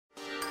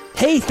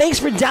Hey, thanks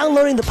for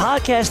downloading the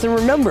podcast. And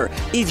remember,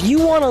 if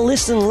you want to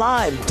listen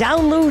live,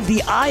 download the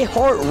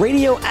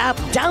iHeartRadio app,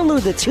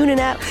 download the TuneIn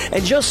app,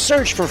 and just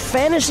search for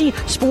Fantasy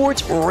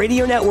Sports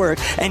Radio Network,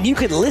 and you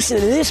can listen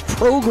to this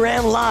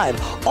program live.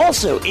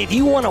 Also, if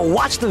you want to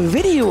watch the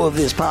video of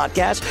this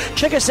podcast,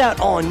 check us out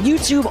on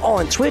YouTube,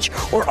 on Twitch,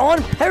 or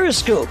on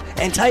Periscope,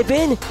 and type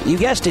in, you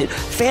guessed it,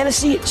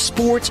 Fantasy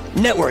Sports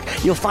Network.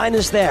 You'll find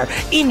us there.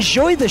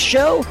 Enjoy the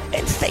show,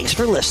 and thanks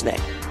for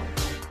listening.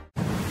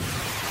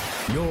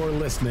 You're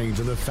listening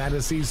to the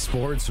Fantasy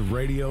Sports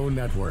Radio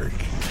Network.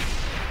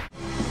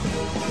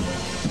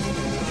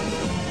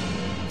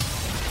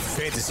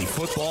 Fantasy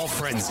Football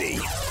Frenzy.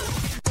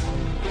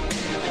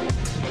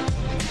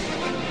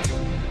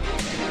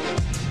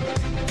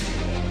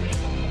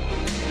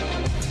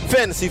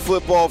 Fantasy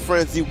Football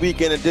Frenzy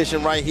Weekend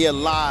Edition right here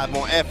live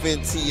on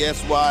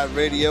FNTSY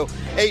Radio,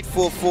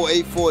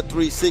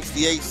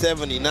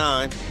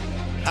 844-843-6879.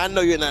 I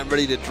know you're not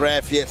ready to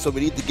draft yet, so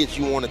we need to get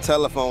you on the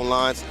telephone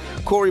lines.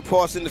 Corey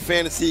Parson, the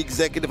fantasy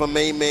executive, my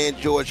main man,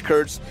 George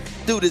Kurtz,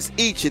 do this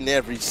each and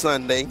every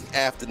Sunday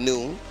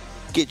afternoon.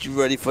 Get you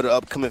ready for the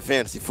upcoming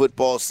fantasy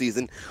football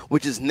season,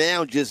 which is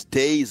now just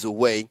days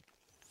away.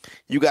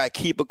 You got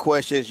keeper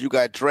questions, you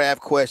got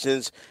draft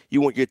questions,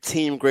 you want your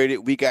team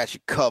graded, we got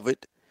you covered.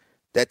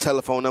 That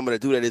telephone number to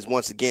do that is,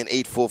 once again,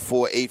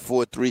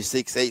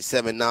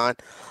 844-843-6879.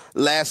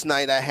 Last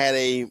night I had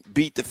a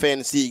Beat the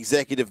Fantasy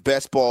Executive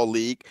Best Ball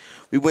League.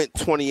 We went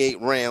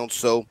 28 rounds,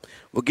 so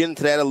we'll get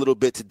into that a little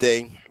bit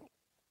today.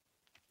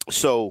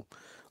 So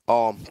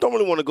don't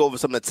really want to go over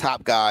some of the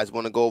top guys.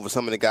 Want to go over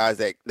some of the guys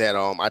that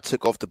I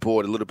took off the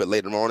board a little bit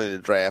later on in the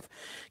draft.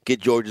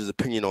 Get George's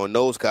opinion on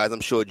those guys. I'm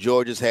sure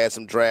George has had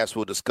some drafts.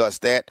 We'll discuss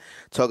that.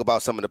 Talk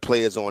about some of the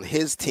players on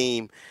his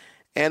team.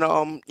 And,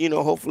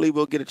 hopefully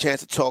we'll get a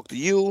chance to talk to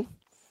you.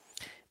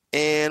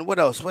 And what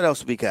else? What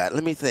else we got?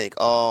 Let me think.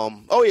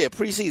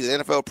 Preseason,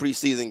 NFL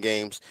preseason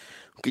games.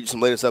 We'll get you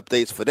some latest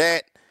updates for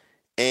that.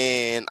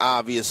 And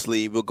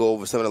obviously, we'll go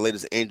over some of the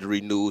latest injury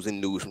news and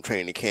news from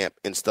training camp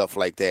and stuff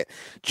like that.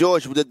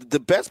 George, the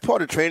best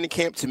part of training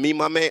camp to me,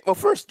 my man. Well,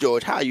 first,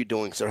 George, how are you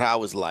doing, sir?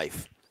 How is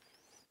life?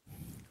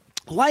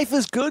 Life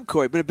is good,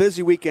 Corey. Been a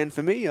busy weekend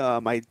for me.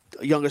 My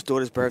youngest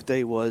daughter's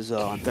birthday was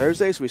on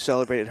Thursday, so we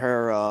celebrated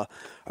her a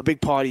big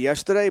party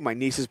yesterday. My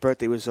niece's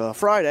birthday was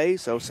Friday,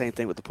 so same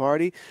thing with the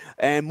party.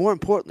 And more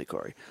importantly,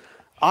 Corey,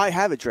 I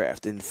have a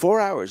draft in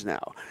 4 hours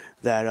now.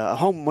 That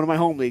one of my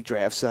home league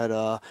drafts that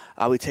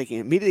I'll be taking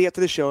immediately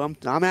after the show.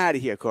 I'm out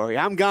of here, Corey.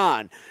 I'm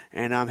gone,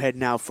 and I'm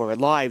heading out for a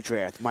live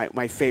draft.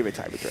 My favorite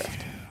type of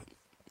draft.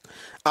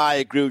 I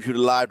agree with you. The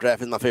live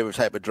draft is my favorite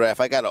type of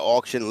draft. I got an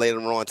auction later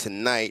on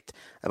tonight,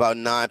 about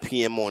 9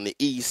 p.m. on the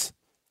East.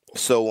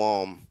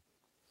 So,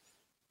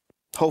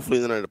 hopefully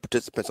none of the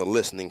participants are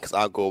listening, because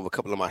I'll go over a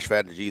couple of my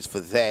strategies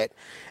for that.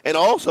 And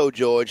also,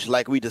 George,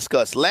 like we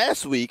discussed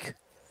last week,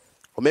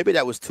 or maybe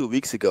that was 2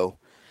 weeks ago,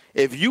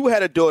 if you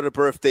had a daughter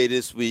birthday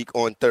this week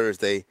on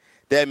Thursday,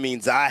 that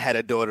means I had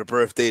a daughter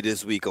birthday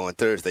this week on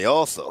Thursday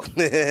also.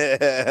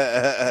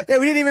 Yeah,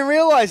 we didn't even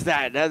realize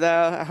that.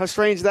 How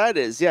strange that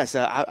is. Yes,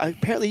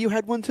 apparently you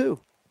had one too.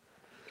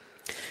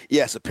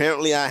 Yes,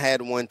 apparently I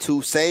had one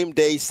too. Same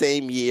day,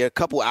 same year, a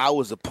couple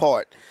hours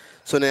apart.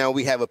 So now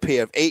we have a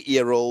pair of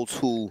 8-year-olds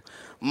who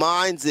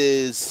mine's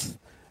is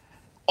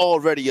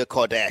already a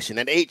Kardashian.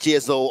 At 8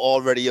 years old,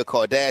 already a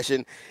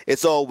Kardashian.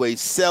 It's always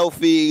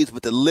selfies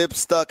with the lips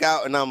stuck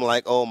out, and I'm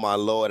like, oh my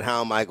Lord, how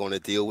am I going to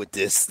deal with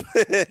this?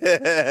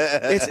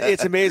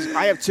 It's amazing.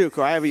 I have two.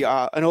 I have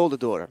an older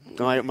daughter.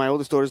 My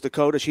oldest daughter is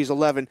Dakota. She's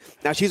 11.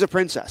 Now she's a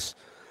princess.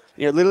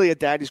 Literally a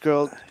daddy's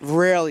girl.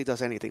 Rarely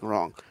does anything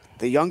wrong.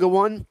 The younger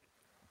one,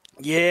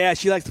 yeah,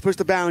 she likes to push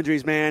the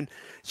boundaries, man.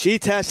 She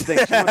tests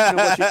things. She wants to know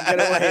what she can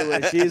get away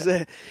with.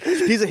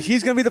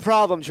 She's going to be the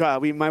problem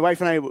child. My wife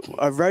and I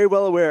are very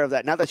well aware of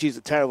that. Not that she's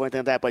terrible or anything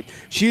like that, but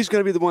she's going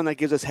to be the one that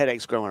gives us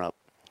headaches growing up.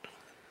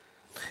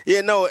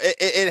 Yeah, no,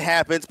 it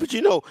happens. But,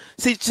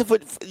 see,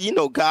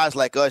 guys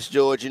like us,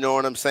 George, you know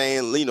what I'm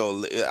saying?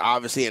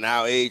 Obviously in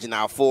our age, in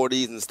our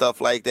 40s and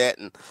stuff like that.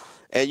 And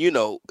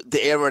the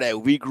era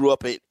that we grew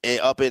up in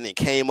and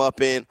came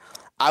up in,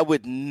 I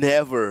wouldn't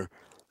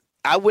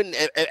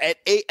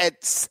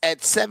at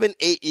 7,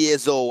 8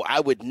 years old,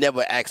 I would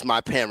never ask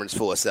my parents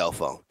for a cell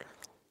phone.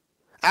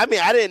 I mean,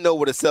 I didn't know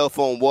what a cell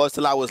phone was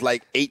till I was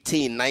like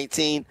 18,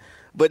 19.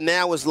 But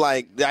now it's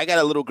like I got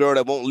a little girl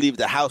that won't leave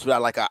the house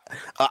without like a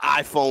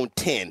iPhone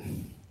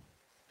 10.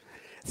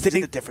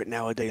 Things are different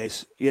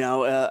nowadays, and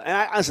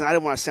I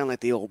don't want to sound like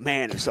the old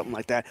man or something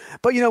like that.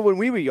 But when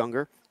we were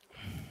younger,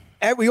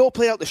 we all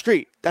played out the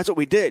street. That's what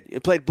we did. You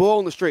played ball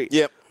in the street.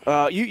 Yep.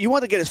 You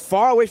want to get as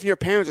far away from your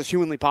parents as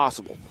humanly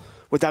possible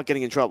without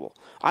getting in trouble.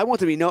 I want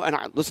to be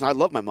I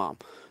love my mom,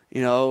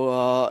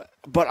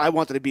 but I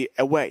wanted to be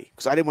away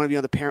because I didn't want to be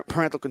under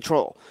parental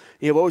control.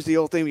 What was the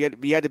old thing?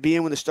 We had to be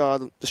in when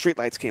the street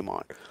lights came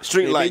on.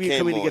 Street light came on. Maybe you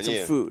come in to get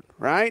some food,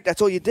 right?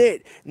 That's all you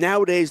did.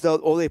 Nowadays, though,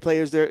 all they play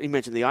is you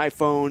mentioned the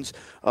iPhones,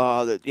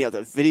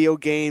 the video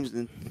games,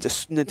 and the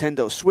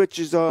Nintendo Switch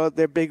is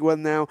their big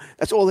one now.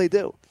 That's all they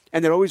do,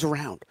 and they're always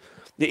around.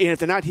 And if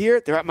they're not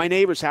here, they're at my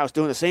neighbor's house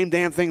doing the same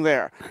damn thing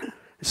there.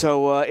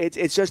 So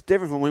it's just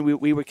different from when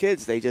we were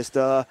kids. They just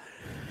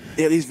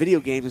these video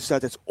games and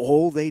stuff. That's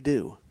all they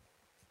do.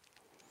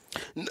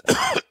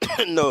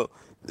 No,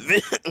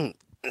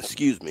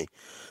 excuse me.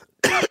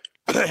 I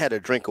had a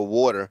drink of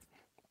water,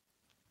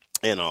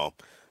 and I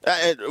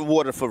had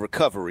water for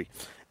recovery,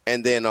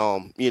 and then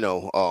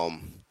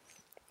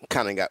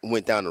kind of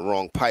went down the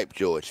wrong pipe,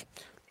 George.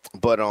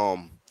 But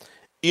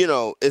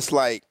it's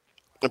like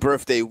a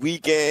birthday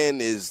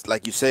weekend is,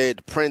 like you said,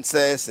 the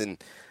princess,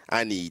 and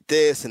I need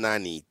this and I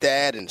need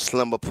that, and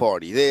slumber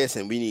party this,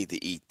 and we need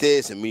to eat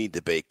this, and we need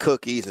to bake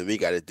cookies, and we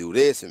got to do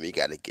this, and we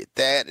got to get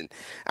that, and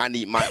I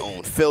need my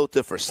own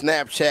filter for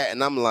Snapchat,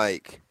 and I'm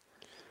like,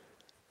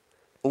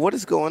 what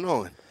is going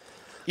on?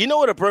 You know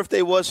what a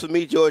birthday was for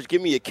me, George?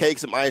 Give me a cake,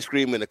 some ice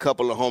cream, and a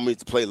couple of homies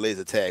to play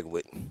laser tag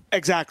with.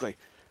 Exactly.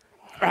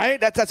 Right?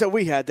 That's what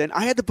we had then.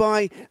 I had to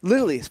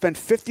spend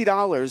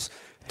 $50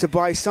 to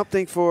buy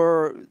something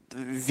for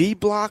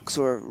V-Blocks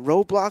or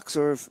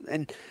Roblox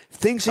and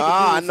things.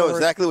 I know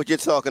exactly what you're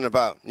talking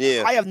about.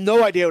 Yeah. I have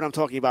no idea what I'm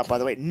talking about, by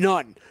the way.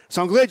 None.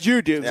 So I'm glad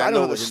you do. Yeah, I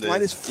don't have the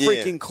slightest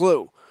freaking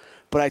clue.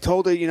 But I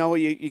told her,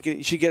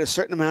 you should get a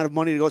certain amount of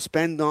money to go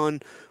spend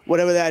on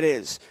whatever that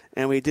is.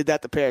 And we did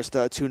that the past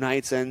 2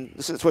 nights, and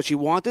this is what she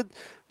wanted.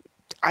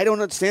 I don't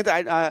understand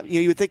that.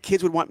 You would think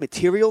kids would want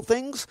material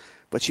things,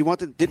 but she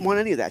didn't want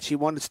any of that. She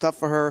wanted stuff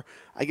for her,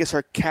 I guess,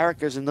 her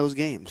characters in those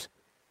games.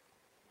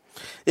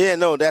 Yeah,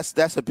 no,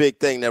 that's a big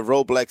thing. That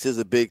Roblox is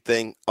a big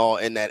thing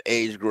in that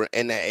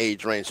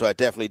age range. So I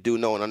definitely do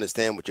know and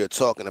understand what you're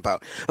talking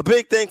about. A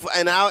big thing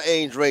in our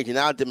age range, in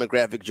our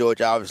demographic,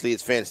 George, obviously,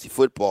 is fantasy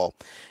football.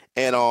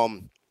 And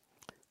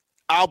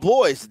our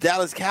boys, the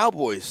Dallas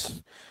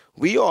Cowboys,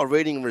 we are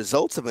rating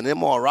results of an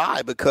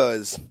MRI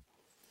because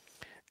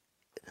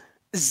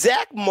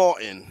Zach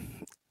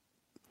Martin,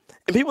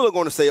 and people are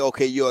going to say,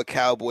 okay, you're a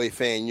Cowboy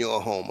fan, you're a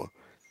homer.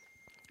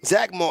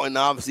 Zach Martin,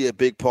 obviously a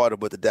big part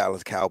of what the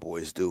Dallas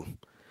Cowboys do.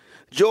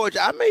 George,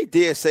 I may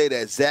dare say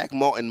that Zach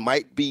Martin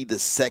might be the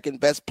second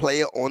best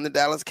player on the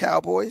Dallas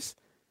Cowboys.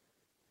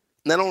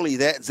 Not only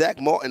that, Zach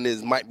Martin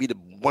might be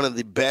one of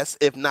the best,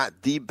 if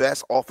not the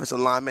best, offensive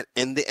lineman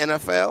in the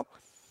NFL.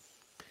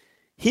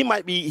 He's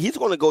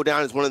going to go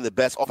down as one of the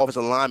best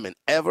offensive linemen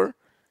ever.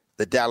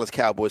 The Dallas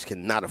Cowboys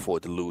cannot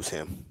afford to lose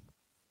him.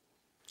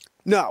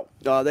 No,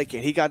 they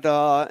can't. He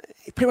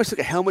pretty much took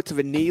a helmet to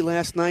the knee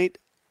last night.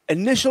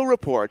 Initial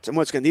reports, and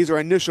once again, these are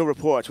initial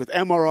reports with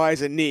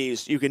MRIs and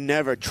knees. You can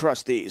never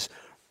trust these.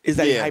 Is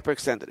that he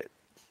hyperextended it?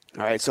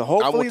 All right, so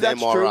hopefully that's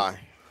true.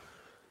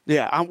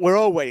 Yeah, we're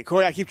all waiting.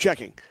 Corey, I keep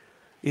checking.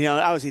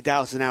 Obviously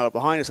Dallas is an hour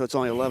behind us, so it's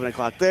only 11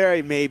 o'clock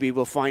there. Maybe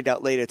we'll find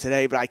out later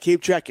today, but I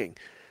keep checking.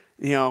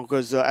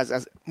 Because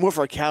as more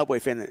for a Cowboy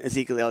fan than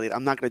Ezekiel Elliott,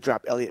 I'm not going to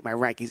drop Elliott in my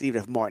rankings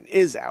even if Martin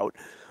is out.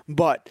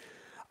 But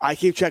I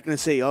keep checking to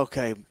see,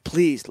 okay,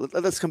 please,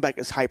 let's come back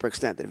as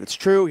hyperextended. If it's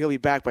true, he'll be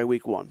back by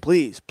week 1.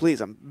 Please,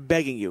 I'm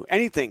begging you.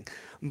 Anything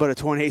but a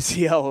torn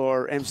ACL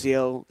or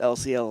MCL,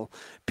 LCL,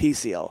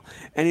 PCL.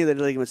 Any of the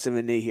ligaments in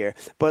the knee here.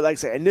 But like I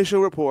say,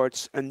 initial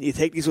reports, and you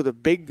take these with a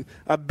big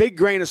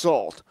grain of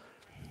salt,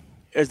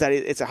 is that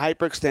it's a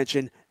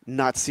hyperextension,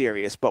 not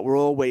serious. But we're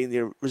all waiting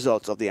the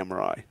results of the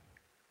MRI.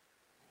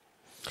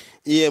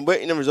 Yeah,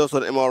 waiting the results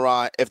of the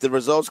MRI. If the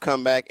results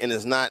come back and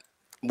it's not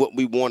what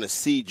we want to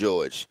see,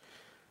 George,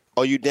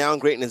 are you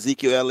downgrading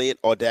Ezekiel Elliott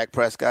or Dak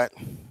Prescott?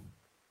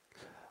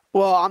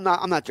 Well, I'm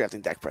not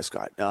drafting Dak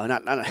Prescott. Not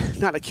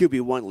a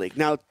QB1 league.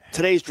 Now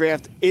today's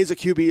draft is a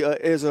 2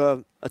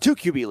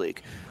 QB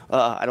league.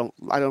 I don't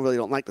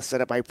like the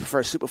setup. I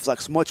prefer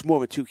Superflex much more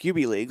than 2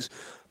 QB leagues.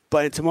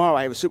 But tomorrow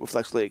I have a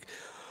Superflex league.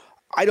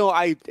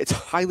 It's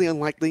highly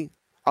unlikely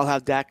I'll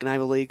have Dak in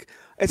either league.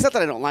 It's not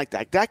that I don't like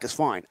Dak. Dak is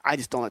fine. I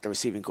just don't like the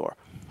receiving core.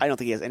 I don't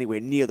think he has anywhere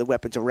near the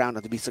weapons around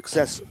him to be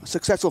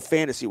successful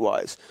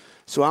fantasy-wise.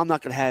 So I'm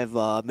not going to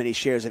have many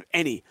shares of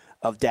any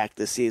of Dak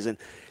this season.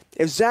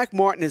 If Zach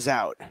Martin is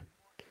out,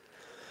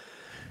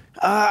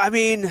 am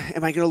I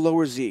going to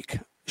lower Zeke?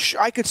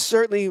 I could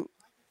certainly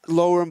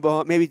lower him,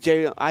 but maybe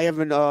I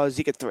have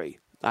Zeke at 3.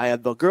 I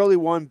have Gurley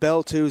 1,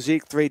 Bell 2,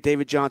 Zeke 3,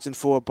 David Johnson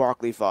 4,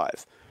 Barkley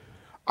 5.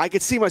 I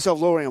could see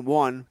myself lowering him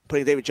 1,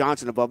 putting David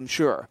Johnson above him,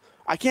 sure.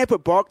 I can't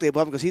put Barkley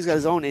above him because he's got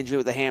his own injury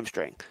with a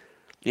hamstring.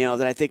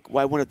 That I think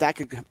I wonder if that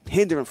could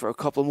hinder him for a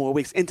couple more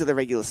weeks into the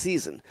regular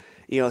season.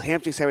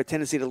 Hamstrings have a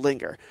tendency to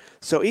linger.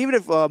 So even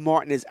if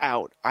Martin is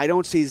out, I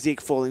don't see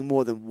Zeke falling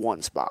more than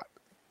 1 spot.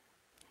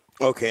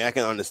 Okay, I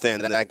can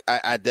understand that.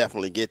 I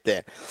definitely get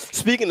that.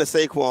 Speaking of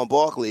Saquon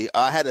Barkley,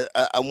 I had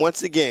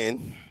once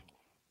again,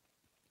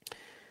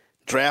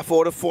 draft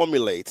order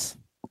formulates,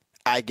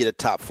 I get a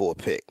top 4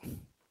 pick.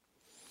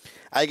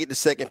 I get the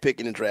second pick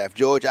in the draft.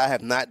 George, I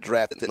have not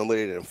drafted no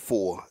later than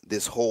 4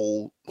 this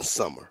whole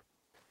summer.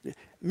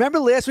 Remember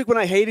last week when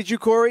I hated you,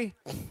 Corey?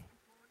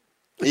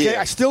 Okay, yeah.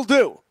 I still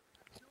do.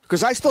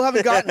 Because I still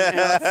haven't gotten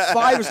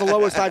 5 is the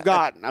lowest I've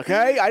gotten,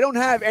 okay? I don't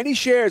have any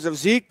shares of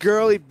Zeke,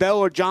 Gurley, Bell,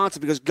 or Johnson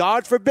because,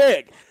 God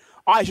forbid,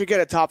 I should get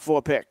a top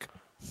 4 pick.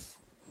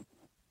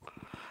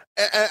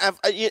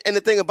 And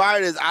the thing about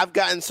it is I've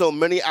gotten so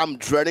many, I'm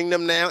dreading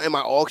them now in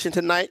my auction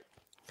tonight.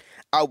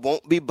 I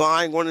won't be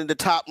buying one of the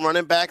top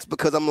running backs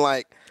because I'm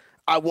like,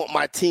 I want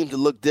my team to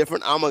look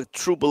different. I'm a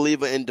true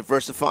believer in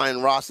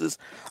diversifying rosters.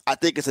 I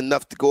think it's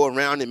enough to go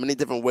around in many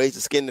different ways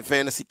to skin the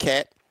fantasy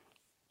cat.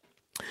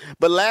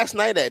 But last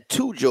night at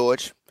 2,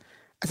 George,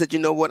 I said, you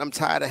know what? I'm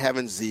tired of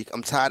having Zeke.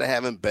 I'm tired of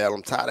having Bell.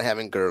 I'm tired of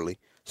having Gurley.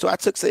 So I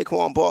took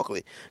Saquon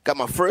Barkley. Got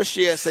my first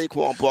year at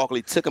Saquon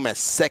Barkley. Took him at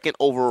 2nd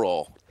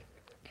overall.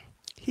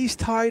 He's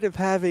tired of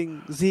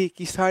having Zeke.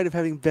 He's tired of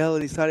having Bell,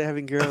 and he's tired of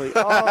having Gurley.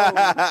 Oh,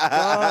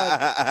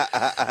 God.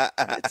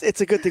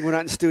 It's a good thing we're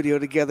not in studio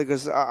together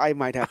because I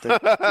might have to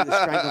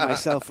strangle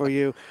myself for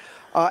you.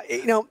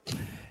 And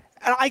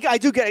I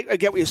do get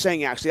what you're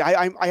saying, actually.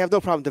 I have no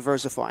problem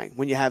diversifying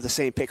when you have the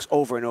same picks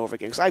over and over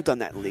again because I've done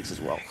that in leagues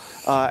as well.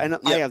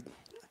 Yep.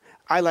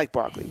 I like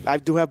Barkley. I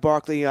do have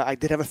Barkley. I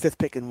did have a 5th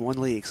pick in one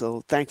league,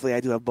 so thankfully I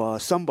do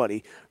have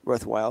somebody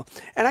worthwhile.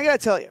 And I got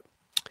to tell you,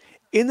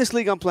 in this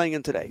league I'm playing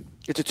in today,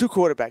 it's a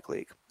 2-quarterback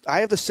league. I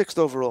have the 6th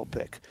overall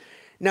pick.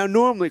 Now,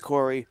 normally,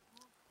 Corey,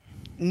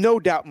 no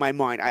doubt in my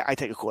mind, I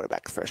take a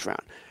quarterback the first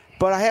round.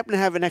 But I happen to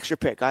have an extra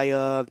pick. I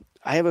have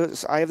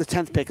the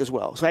 10th pick as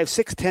well. So I have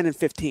 6, 10, and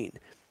 15,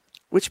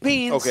 which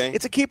means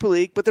it's a keeper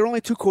league, but there are only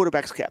 2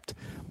 quarterbacks kept.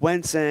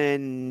 Wentz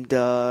and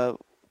Goff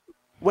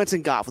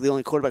are the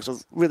only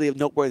quarterbacks really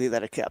noteworthy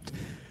that are kept.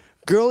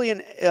 Gurley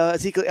and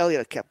Ezekiel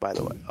Elliott are kept, by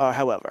the way,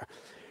 however.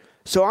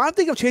 So I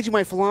think I'm changing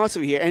my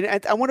philosophy here.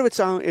 And I wonder if it's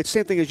the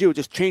same thing as you,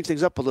 just change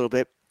things up a little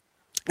bit.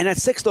 And at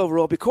 6th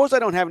overall, because I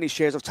don't have any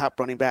shares of top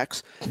running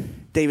backs,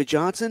 David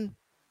Johnson,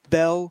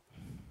 Bell,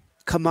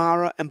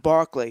 Kamara, and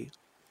Barkley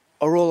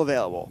are all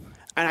available.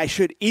 And I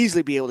should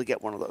easily be able to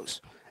get one of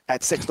those at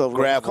 6th overall.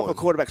 Grab a couple one. of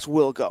quarterbacks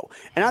will go.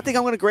 And I think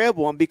I'm going to grab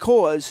one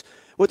because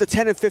with the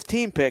 10 and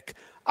 15 pick,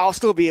 I'll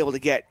still be able to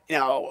get,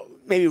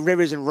 maybe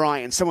Rivers and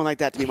Ryan, someone like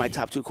that to be my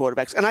top 2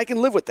 quarterbacks. And I can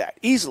live with that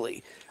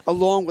easily,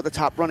 along with the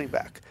top running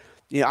back.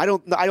 I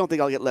don't think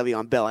I'll get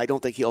Le'Veon Bell. I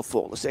don't think he'll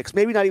fall to 6.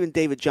 Maybe not even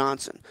David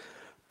Johnson.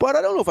 But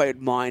I don't know if I'd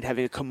mind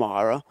having a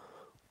Kamara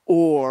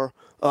or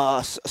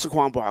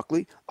Saquon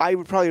Barkley. I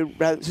would probably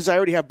rather, since I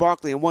already have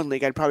Barkley in one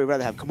league, I'd probably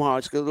rather have Kamara.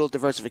 It's a little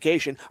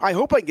diversification. I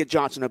hope I can get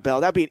Johnson or Bell.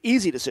 That'd be an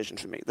easy decision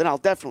for me. Then I'll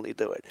definitely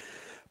do it.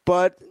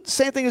 But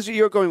same thing as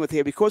you're going with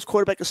here. Because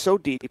quarterback is so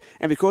deep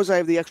and because I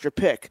have the extra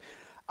pick,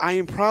 I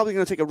am probably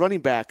going to take a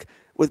running back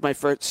with my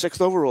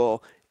 6th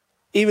overall,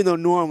 even though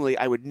normally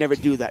I would never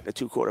do that in a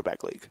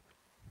 2-quarterback league.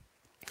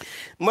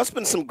 Must have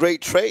been some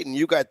great trading.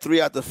 You got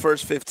 3 out of the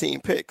first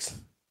 15 picks.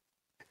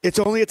 It's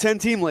only a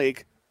 10-team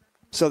league,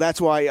 so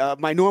that's why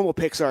my normal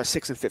picks are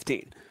 6 and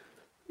 15.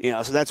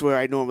 So that's where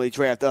I normally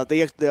draft the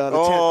 10th, the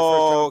first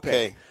round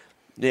pick.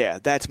 Yeah,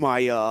 that's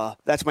my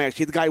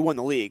actually the guy who won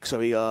the league. So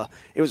it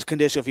was a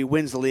condition if he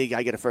wins the league,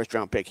 I get a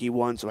first-round pick. He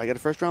won, so I get a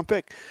first-round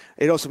pick.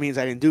 It also means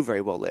I didn't do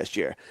very well last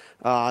year.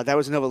 That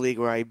was another league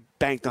where I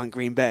banked on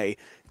Green Bay,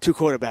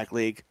 2-quarterback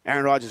league.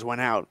 Aaron Rodgers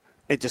went out.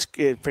 It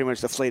pretty much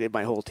deflated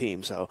my whole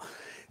team. So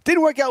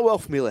didn't work out well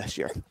for me last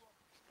year.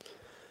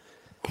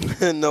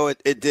 No,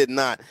 it did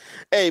not.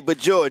 Hey, but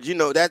George,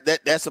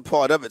 that's a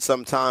part of it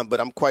sometime,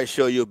 but I'm quite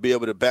sure you'll be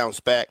able to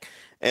bounce back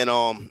and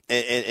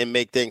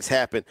make things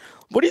happen.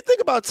 What do you think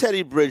about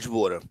Teddy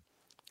Bridgewater?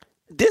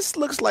 This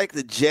looks like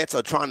the Jets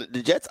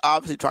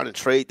obviously trying to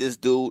trade this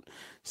dude,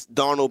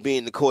 Darnold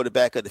being the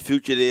quarterback of the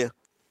future there.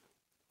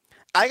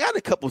 I got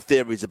a couple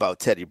theories about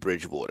Teddy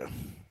Bridgewater,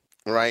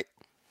 right?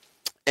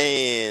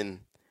 And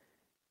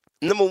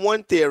number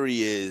one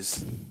theory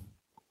is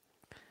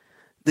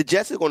the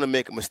Jets are going to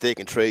make a mistake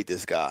and trade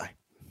this guy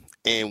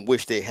and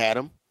wish they had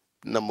him,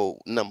 number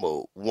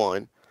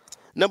one.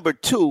 Number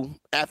two,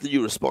 after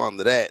you respond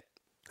to that,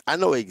 I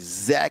know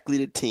exactly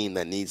the team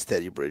that needs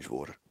Teddy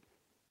Bridgewater.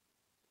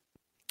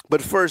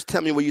 But first,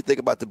 tell me what you think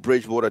about the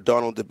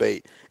Bridgewater-Darnold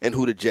debate and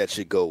who the Jets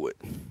should go with.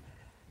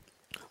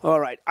 All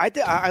right.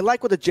 I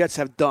like what the Jets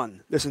have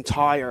done this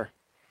entire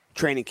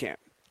training camp.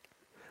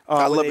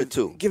 I love it,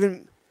 too.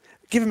 Giving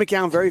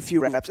McCown very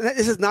few reps. And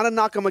this is not a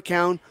knock on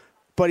McCown,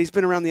 but he's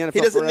been around the NFL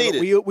He doesn't forever. need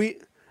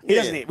it. He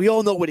doesn't need it. We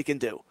all know what he can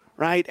do,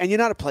 right? And you're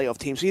not a playoff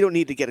team, so you don't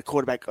need to get a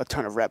quarterback a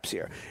ton of reps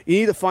here. You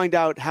need to find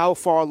out how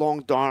far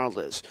along Darnold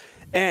is.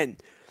 And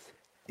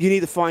you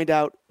need to find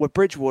out what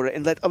Bridgewater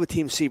and let other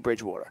teams see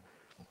Bridgewater.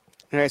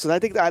 All right, so I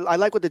think I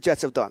like what the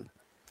Jets have done.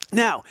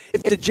 Now,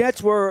 if the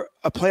Jets were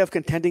a playoff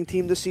contending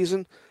team this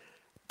season,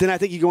 then I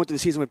think you go into the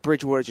season with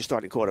Bridgewater as your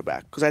starting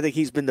quarterback because I think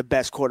he's been the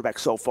best quarterback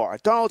so far.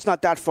 Darnold's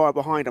not that far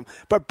behind him,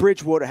 but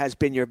Bridgewater has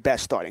been your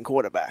best starting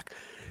quarterback.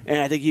 And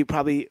I think he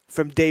probably,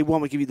 from day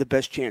one, would give you the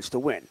best chance to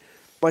win.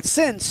 But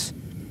since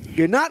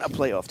you're not a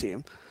playoff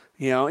team,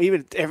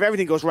 even if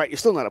everything goes right, you're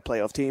still not a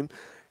playoff team,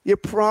 you're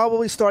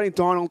probably starting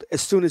Darnold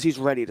as soon as he's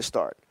ready to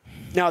start.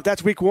 Now, if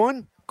that's week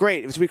 1,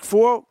 great. If it's week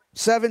 4,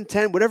 7,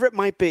 10, whatever it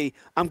might be,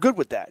 I'm good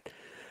with that.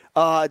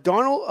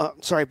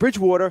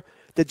 Bridgewater,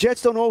 the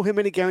Jets don't owe him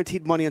any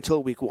guaranteed money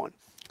until week 1.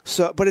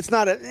 So, but it's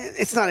not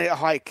a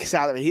high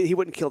salary. He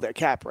wouldn't kill their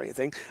cap or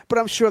anything. But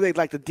I'm sure they'd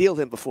like to deal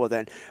him before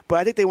then. But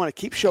I think they want to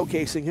keep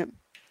showcasing him.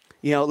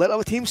 Let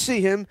other teams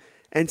see him,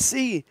 and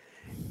see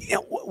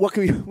what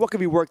can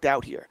be worked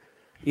out here.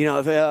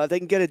 If they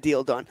can get a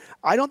deal done.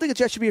 I don't think the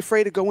Jets should be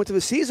afraid to go into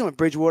the season with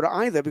Bridgewater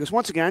either, because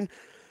once again,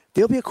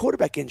 there'll be a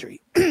quarterback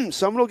injury.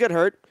 Someone will get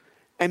hurt,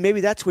 and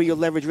maybe that's where your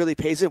leverage really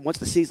pays in once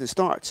the season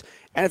starts.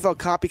 NFL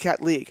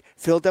copycat league.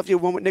 Philadelphia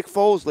won with Nick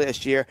Foles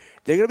last year.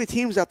 There are going to be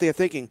teams out there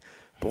thinking,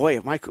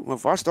 boy,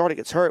 if our starter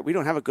gets hurt, we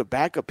don't have a good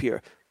backup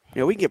here.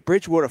 We can get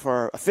Bridgewater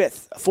for a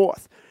fifth, a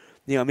fourth.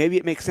 Maybe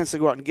it makes sense to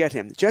go out and get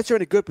him. The Jets are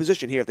in a good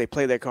position here if they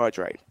play their cards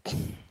right.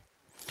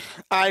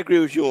 I agree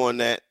with you on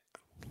that.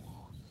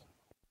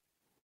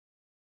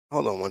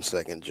 Hold on one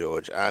second,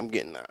 George. I'm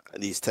getting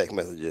these text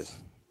messages.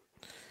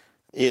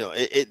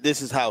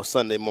 This is how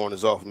Sunday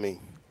mornings off me.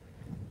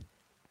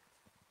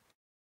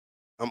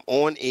 I'm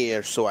on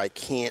air, so I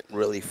can't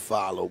really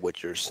follow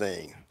what you're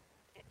saying.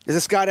 Is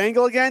it Scott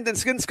Engel again?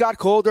 Didn't Scott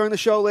call during the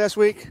show last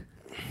week?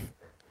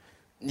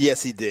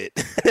 Yes, he did.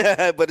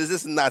 But this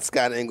is not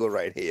Scott Engel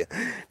right here.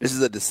 This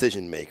is a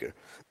decision maker.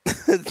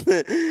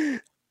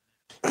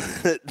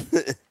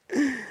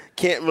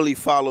 Can't really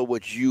follow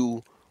what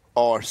you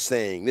are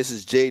saying. This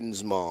is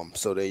Jaden's mom.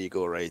 So there you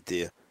go right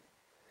there.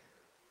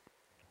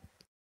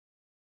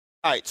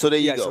 All right, so there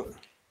you go.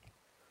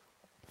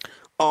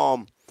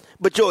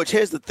 But George,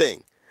 here's the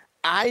thing.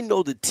 I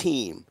know the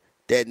team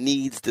that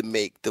needs to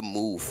make the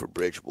move for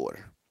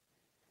Bridgewater.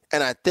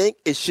 And I think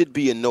it should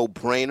be a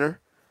no-brainer.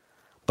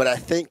 But I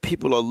think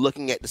people are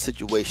looking at the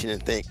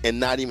situation and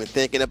not even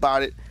thinking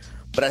about it.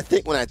 But I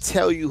think when I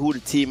tell you who the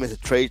team is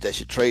that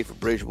should trade for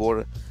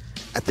Bridgewater,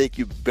 I think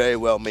you very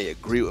well may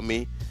agree with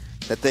me.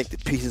 I think the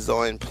pieces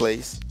are in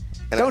place.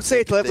 And don't say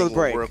it till after the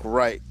break. Work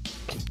right.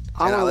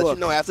 And I'll let you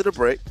know after the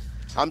break.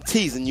 I'm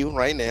teasing you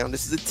right now.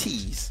 This is a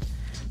tease.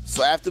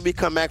 So after we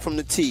come back from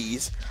the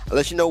tease, I'll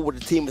let you know what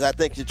the team is I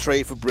think should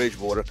trade for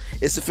Bridgewater.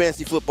 It's the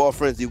Fantasy Football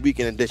Frenzy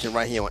Weekend Edition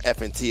right here on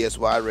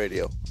FNTSY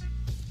Radio.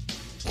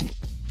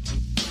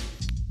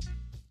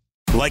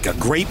 Like a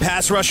great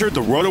pass rusher,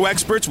 the Roto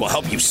Experts will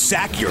help you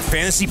sack your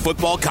fantasy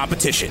football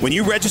competition. When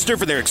you register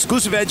for their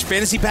exclusive Edge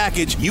fantasy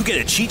package, you get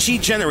a cheat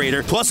sheet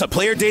generator plus a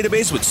player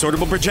database with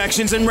sortable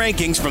projections and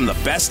rankings from the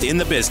best in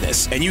the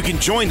business. And you can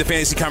join the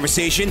fantasy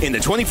conversation in the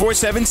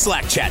 24/7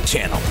 Slack chat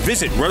channel.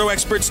 Visit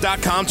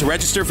RotoExperts.com to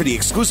register for the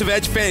exclusive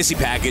Edge fantasy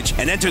package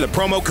and enter the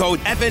promo code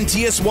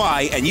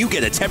FNTSY and you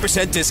get a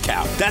 10%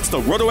 discount. That's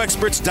the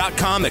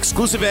RotoExperts.com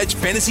exclusive Edge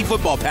fantasy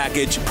football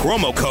package,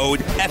 promo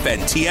code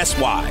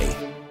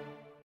FNTSY.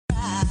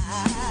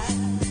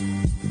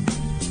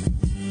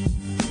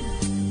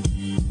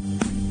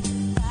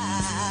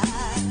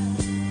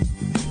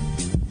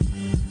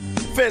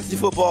 Fantasy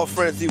Football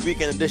Frenzy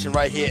Weekend Edition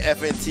right here,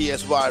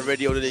 FNTSY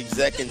Radio to the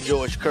exec and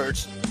George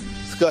Kurtz.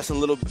 Discussing a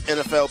little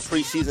NFL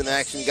preseason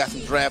action. Got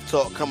some draft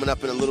talk coming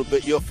up in a little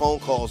bit. Your phone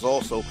calls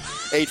also,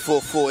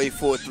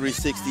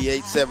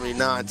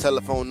 844-843-6879.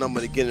 Telephone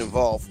number to get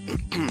involved.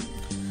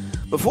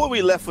 Before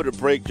we left for the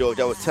break, George,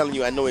 I was telling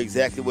you I know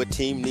exactly what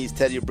team needs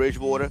Teddy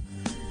Bridgewater.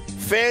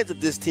 Fans of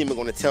this team are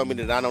going to tell me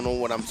that I don't know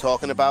what I'm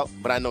talking about,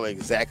 but I know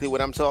exactly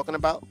what I'm talking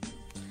about.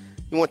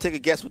 You want to take a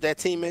guess what that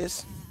team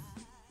is?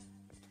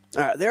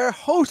 There are a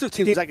host of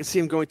teams I can see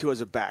him going to as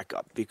a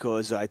backup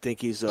because I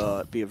think he's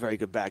be a very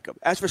good backup.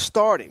 As for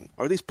starting,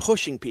 or at least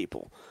pushing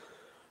people,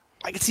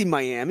 I can see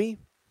Miami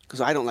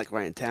because I don't like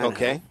Ryan Tannehill.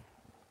 Okay.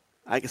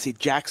 I can see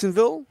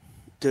Jacksonville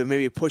to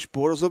maybe push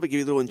Bortles a little bit,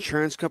 give you a little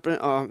insurance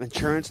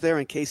there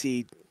in case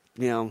he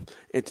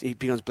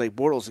becomes Blake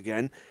Bortles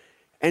again.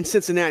 And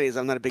Cincinnati, as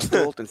I'm not a big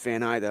Dalton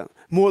fan either.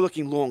 More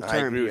looking long term I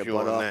agree here, with you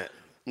on that.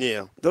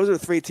 Yeah. Those are the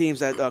three teams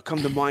that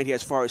come to mind here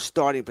as far as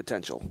starting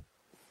potential.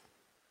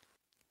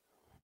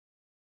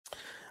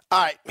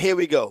 All right, here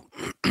we go.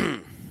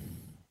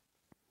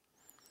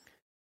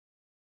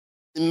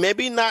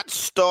 Maybe not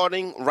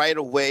starting right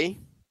away,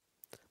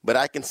 but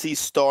I can see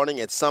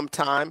starting at some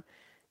time,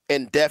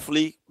 and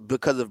definitely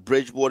because of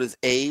Bridgewater's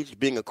age,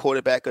 being a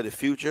quarterback of the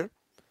future.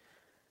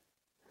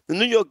 The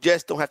New York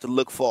Jets don't have to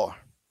look far.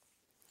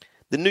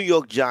 The New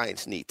York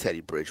Giants need Teddy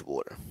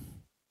Bridgewater.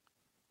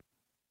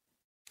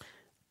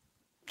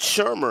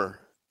 Shermer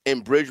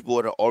and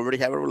Bridgewater already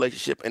have a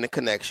relationship and a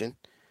connection.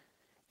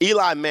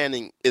 Eli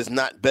Manning is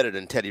not better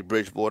than Teddy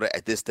Bridgewater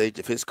at this stage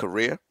of his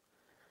career.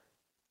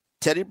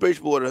 Teddy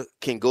Bridgewater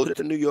can go to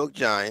the New York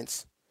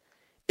Giants.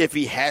 If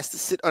he has to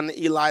sit under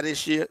Eli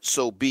this year,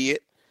 so be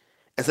it.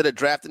 Instead of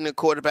drafting a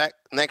quarterback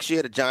next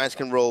year, the Giants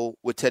can roll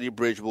with Teddy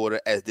Bridgewater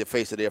as the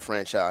face of their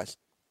franchise.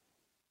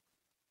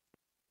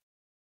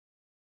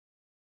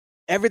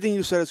 Everything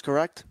you said is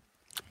correct.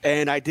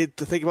 And I did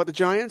think about the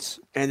Giants,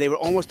 and they were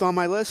almost on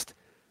my list.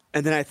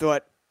 And then I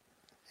thought,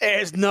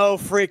 there's no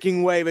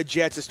freaking way the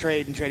Jets is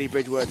trading Teddy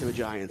Bridgewater to the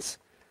Giants.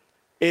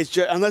 It's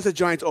just, unless the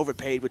Giants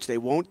overpaid, which they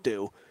won't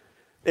do,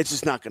 it's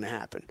just not going to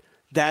happen.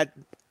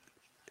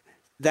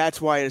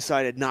 That's why I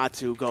decided not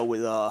to go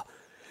with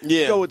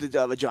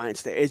the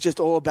Giants there. It's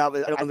just all about.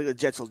 I don't think the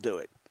Jets will do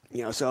it.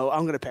 So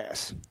I'm going to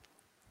pass.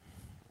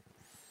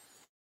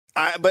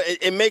 But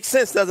it makes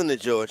sense, doesn't it,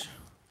 George?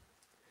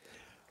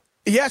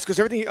 Yes, because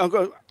everything.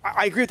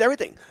 I agree with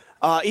everything.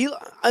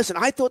 Listen,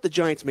 I thought the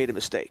Giants made a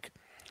mistake.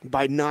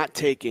 by not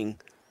taking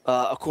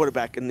a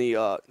quarterback in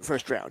the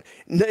first round.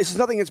 This is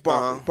nothing against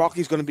Barkley.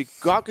 Barkley's going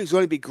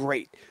to be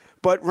great,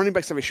 but running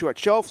backs have a short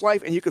shelf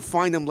life, and you can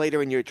find them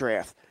later in your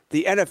draft.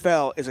 The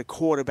NFL is a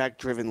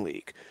quarterback-driven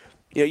league.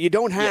 You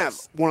don't have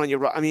one on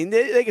your – I mean,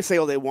 they can say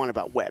all they want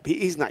about Webb.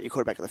 He's not your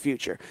quarterback of the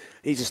future.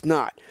 He's just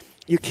not.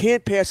 You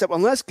can't pass up –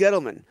 unless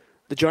Gettleman,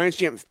 the Giants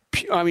GM,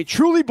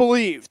 truly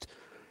believed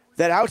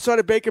that outside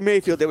of Baker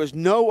Mayfield there was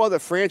no other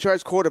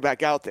franchise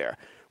quarterback out there,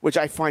 which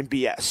I find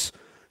BS.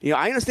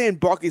 I understand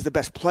Barkley's the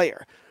best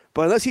player,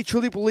 but unless he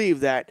truly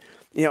believed that,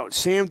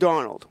 Sam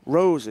Darnold,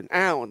 Rosen,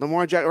 Allen,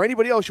 Lamar Jackson, or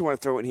anybody else you want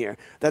to throw in here,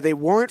 that they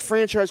weren't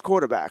franchise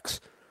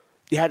quarterbacks,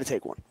 you had to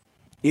take one.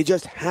 You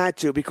just had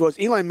to, because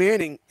Eli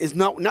Manning is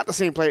not the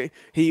same player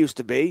he used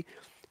to be.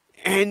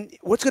 And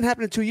what's going to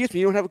happen in 2 years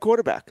when you don't have a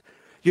quarterback?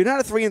 You're not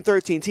a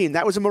 3-13 team.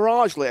 That was a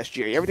mirage last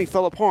year. Everything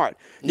fell apart.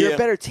 You're a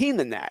better team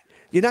than that.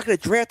 You're not going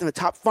to draft in the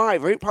top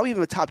 5 or probably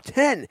even the top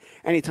 10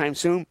 anytime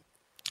soon.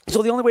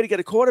 So the only way to get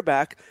a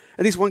quarterback,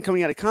 at least one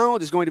coming out of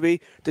college, is going to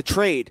be to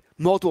trade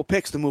multiple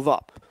picks to move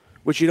up,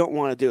 which you don't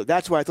want to do.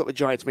 That's why I thought the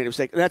Giants made a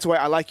mistake. And that's why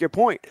I like your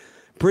point.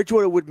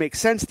 Bridgewater would make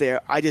sense there.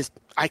 I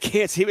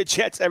can't see the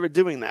Jets ever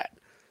doing that.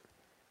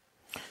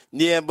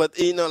 Yeah, but,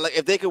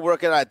 if they could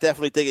work it out, I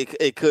definitely think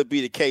it could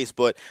be the case.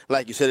 But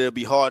like you said, it'll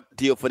be a hard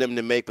deal for them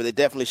to make. But they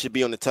definitely should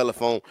be on the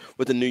telephone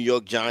with the New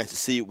York Giants to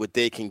see what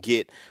they can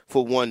get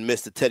for one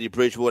Mr. Teddy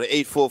Bridgewater.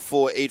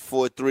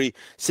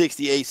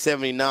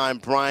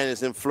 844-843-6879. Brian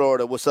is in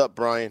Florida. What's up,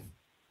 Brian?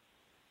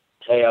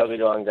 Hey, how's it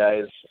going,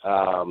 guys?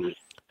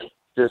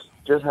 Just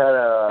had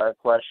a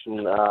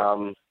question.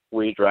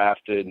 We had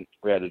to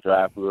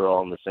draft. We were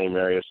all in the same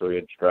area, so we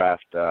had to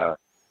draft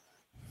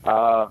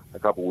a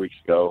couple weeks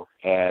ago,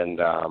 and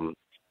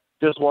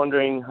just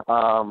wondering,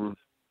 a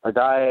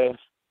guy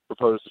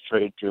proposed to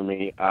trade to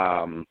me.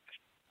 I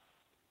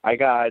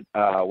got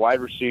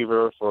wide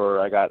receiver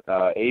I got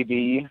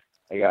AB,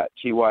 I got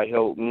T.Y.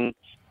 Hilton,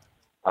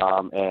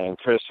 and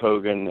Chris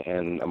Hogan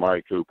and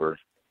Amari Cooper.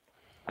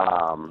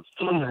 And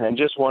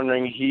just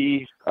wondering,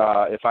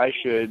 if I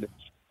should,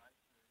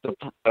 the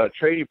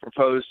trade he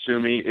proposed to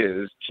me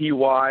is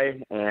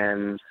T.Y.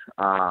 and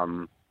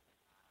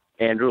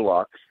Andrew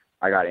Luck.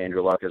 I got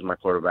Andrew Luck as my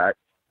quarterback,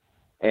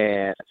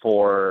 and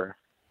for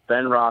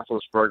Ben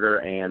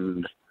Roethlisberger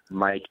and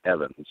Mike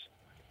Evans.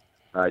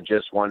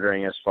 Just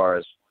wondering, as far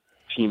as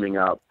teaming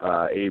up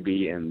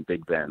AB and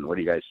Big Ben, what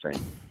do you guys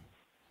think?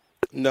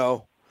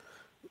 No.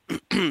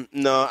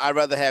 No, I'd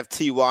rather have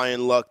T.Y.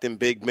 and Luck than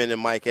Big Ben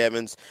and Mike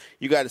Evans.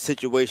 You got a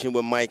situation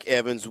with Mike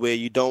Evans where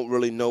you don't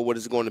really know what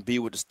it's going to be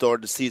with the start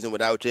of the season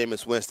without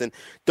Jameis Winston.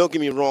 Don't get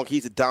me wrong,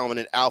 he's a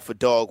dominant alpha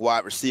dog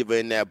wide receiver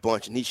in that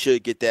bunch, and he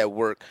should get that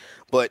work.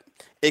 But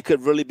it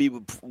could really be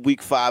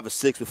week 5 or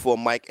 6 before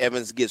Mike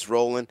Evans gets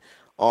rolling.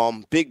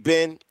 Big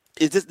Ben,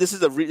 this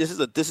is a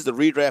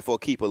redraft or a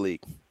keeper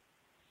league?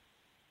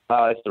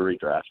 It's the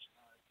redraft.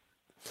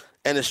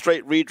 And a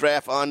straight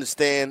redraft, I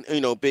understand,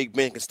 Big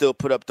Ben can still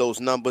put up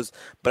those numbers,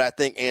 but I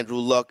think Andrew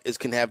Luck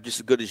can have just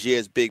as good a year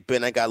as Big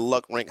Ben. I got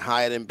Luck ranked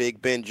higher than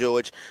Big Ben,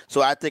 George.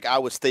 So I think I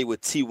would stay with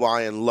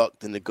T.Y. and Luck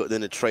than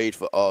the trade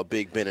for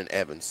Big Ben and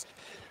Evans.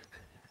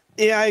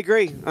 Yeah, I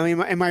agree. I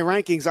mean, in my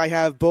rankings, I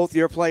have both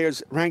your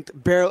players ranked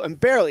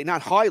barely,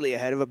 not highly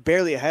ahead of, but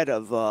barely ahead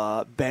of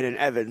Ben and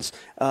Evans.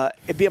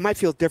 It might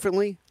feel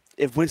differently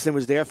if Winston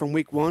was there from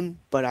week 1,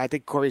 but I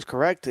think Corey's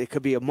correct. It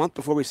could be a month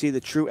before we see the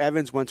true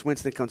Evans once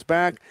Winston comes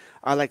back.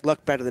 I like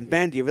Luck better than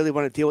Ben. Do you really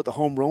want to deal with the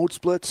home road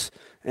splits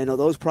and all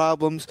those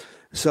problems?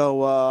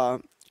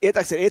 So, like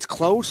I said, it's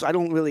close. I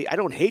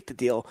don't hate the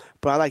deal,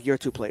 but I like your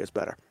two players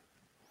better.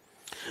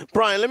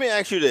 Brian, let me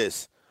ask you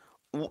this.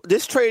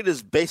 This trade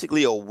is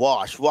basically a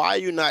wash. Why are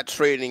you not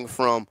trading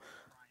from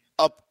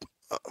up?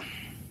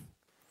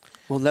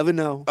 We'll never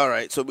know. All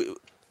right, so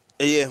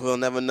we'll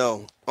never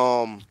know.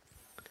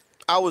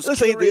 I was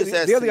curious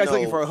the other guy's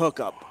looking for a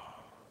hookup.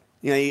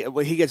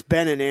 He gets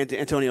Ben and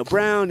Antonio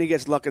Brown. He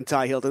gets Luck and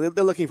Ty Hilton.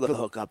 They're looking for the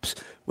hookups,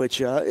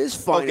 which is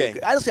fine. Okay.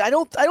 Honestly, I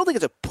don't think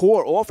it's a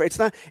poor offer. It's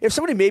not. If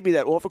somebody made me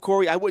that offer,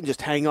 Corey, I wouldn't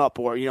just hang up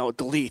or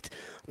delete.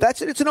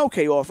 It's an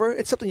okay offer.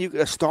 It's something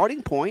a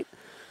starting point.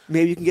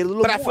 Maybe you can get a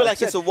little. But I feel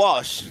like it's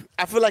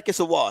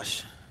a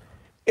wash.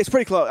 It's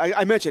pretty close.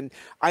 I mentioned.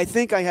 I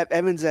think I have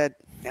Evans I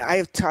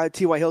have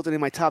T.Y. Hilton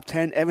in my top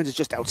 10. Evans is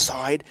just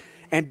outside.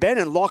 And Ben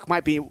and Luck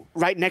might be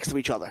right next to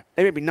each other.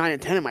 They may be 9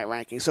 and 10 in my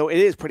ranking, so it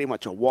is pretty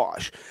much a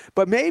wash.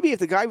 But maybe if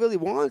the guy really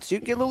wants, you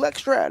can get a little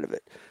extra out of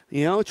it.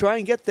 Try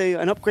and get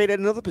an upgrade at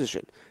another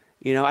position.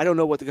 I don't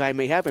know what the guy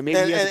may have, but maybe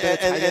he has a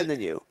better tight end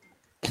than you.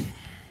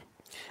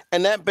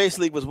 And that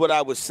basically was what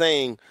I was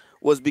saying,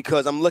 was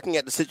because I'm looking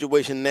at the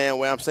situation now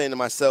where I'm saying to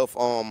myself,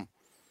 my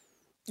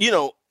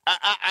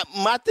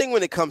thing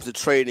when it comes to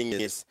trading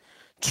is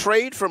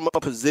trade from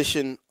a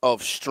position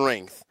of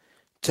strength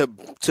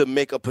to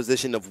make a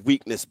position of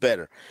weakness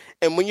better.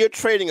 And when you're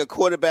trading a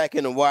quarterback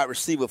and a wide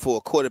receiver for a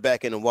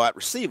quarterback and a wide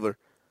receiver,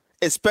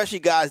 especially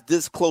guys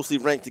this closely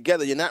ranked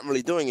together, you're not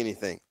really doing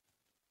anything.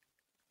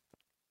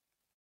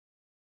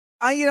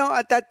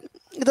 That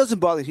it doesn't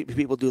bother me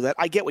people do that.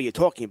 I get what you're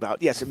talking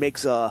about. Yes, it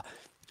makes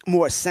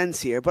more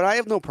sense here. But I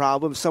have no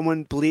problem.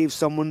 Someone believes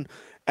someone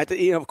at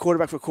the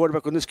quarterback for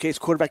quarterback. In this case,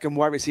 quarterback and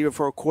wide receiver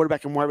for a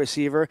quarterback and wide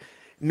receiver.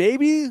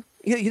 Maybe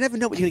you never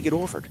know what you're going to get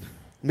offered.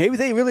 Maybe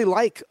they really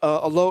like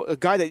a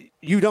guy that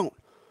you don't.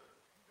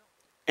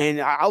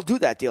 And I'll do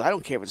that deal. I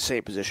don't care if it's the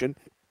same position.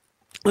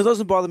 It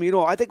doesn't bother me at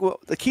all. I think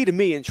the key to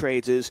me in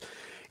trades is,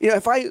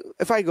 if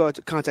I go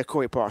to contact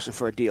Corey Parson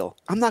for a deal,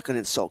 I'm not going to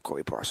insult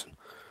Corey Parson.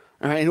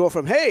 All right, and offer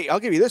him, hey, I'll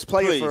give you this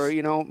player for,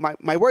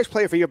 my worst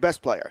player for your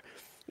best player.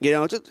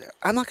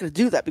 I'm not going to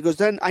do that because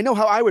then I know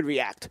how I would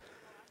react.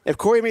 If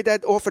Corey made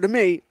that offer to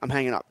me, I'm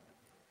hanging up.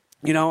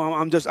 I'm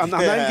not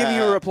even giving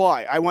you a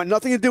reply. I want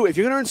nothing to do. If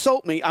you're going to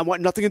insult me, I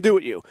want nothing to do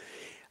with you.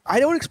 I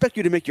don't expect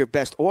you to make your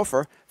best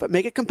offer, but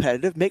make it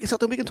competitive. Make it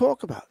something we can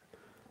talk about.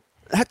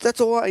 That's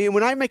all.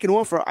 When I make an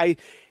offer,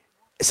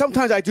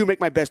 sometimes I do make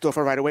my best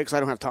offer right away because I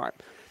don't have time.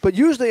 But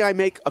usually I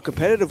make a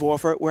competitive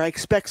offer where I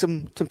expect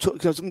some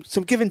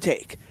give and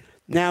take.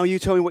 Now you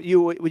tell me what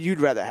you'd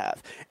rather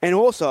have. And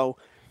also,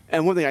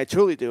 and one thing I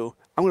truly do,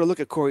 I'm going to look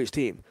at Corey's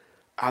team.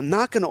 I'm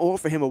not going to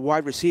offer him a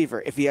wide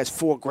receiver if he has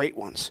 4 great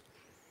ones.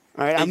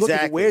 All right, I'm looking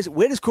at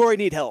where does Corey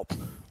need help?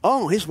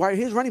 Oh, his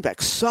running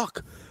backs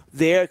suck.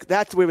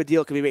 That's where the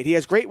deal can be made. He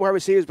has great wide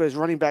receivers, but his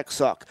running backs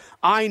suck.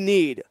 I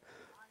need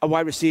a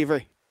wide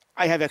receiver.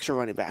 I have extra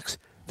running backs.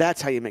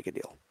 That's how you make a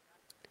deal.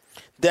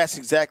 That's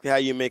exactly how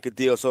you make a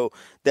deal. So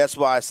that's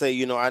why I say,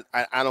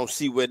 I don't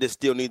see where this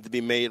deal needs to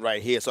be made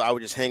right here. So I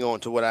would just hang on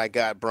to what I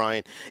got,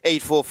 Brian.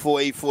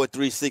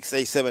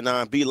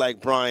 844-843-6879. Be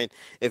like Brian.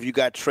 If you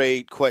got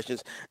trade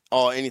questions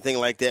or anything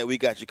like that, we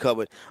got you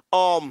covered.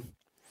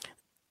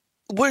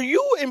 Were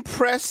you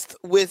impressed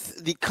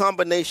with the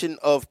combination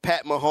of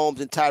Pat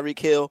Mahomes and Tyreek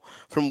Hill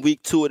from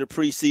week 2 of the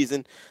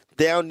preseason?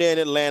 Down there in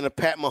Atlanta,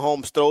 Pat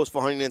Mahomes throws for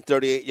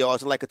 138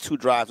 yards in like 2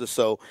 drives or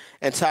so,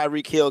 and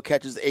Tyreek Hill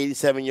catches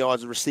 87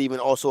 yards of receiving,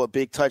 also a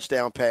big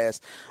touchdown pass.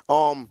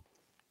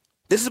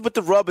 This is what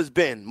the rub has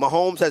been.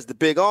 Mahomes has the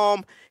big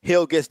arm.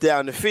 Hill gets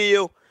down the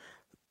field.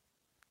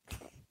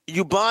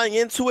 You buying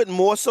into it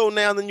more so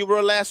now than you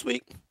were last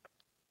week?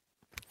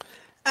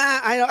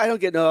 I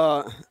don't get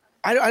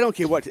I don't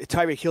care what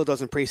Tyreek Hill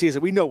does in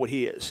preseason. We know what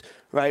he is,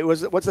 right?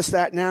 What's the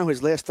stat now?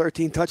 His last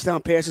 13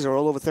 touchdown passes are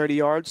all over 30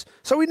 yards.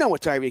 So we know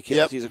what Tyreek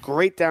Hill is. He's a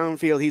great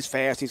downfield. He's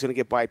fast. He's going to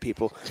get by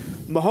people.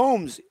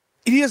 Mahomes,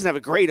 he doesn't have a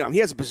great arm. He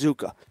has a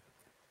bazooka.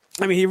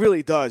 I mean, he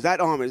really does.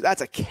 That arm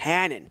that's a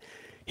cannon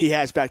he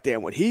has back there.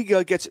 When he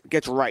gets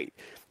right,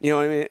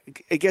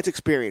 it gets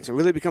experience and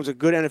really becomes a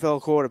good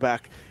NFL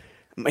quarterback.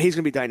 He's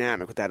going to be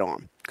dynamic with that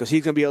arm because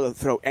he's going to be able to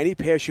throw any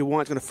pass you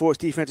want. It's going to force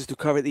defenses to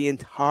cover the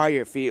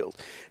entire field.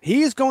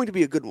 He is going to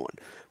be a good one,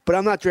 but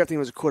I'm not drafting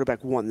him as a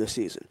quarterback 1 this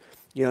season.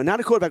 Not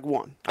a quarterback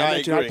 1.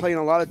 I play in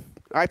a lot of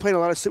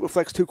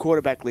Superflex 2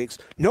 quarterback leagues.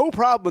 No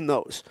problem in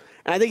those.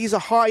 And I think he's a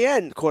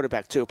high-end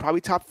quarterback, too,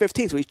 probably top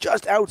 15, so he's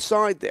just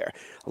outside there.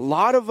 A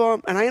lot of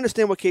and I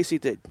understand what Casey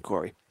did,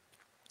 Corey.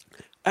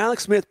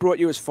 Alex Smith brought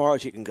you as far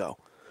as he can go.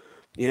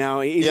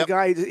 He's a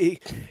guy,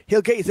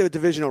 he'll get you to the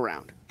divisional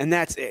round, and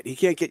that's it. He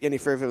can't get you any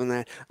further than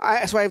that.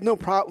 So I have no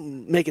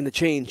problem making the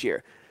change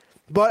here.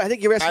 But I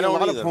think you're asking a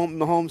lot of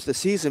Mahomes this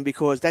season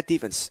because that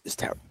defense is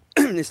terrible.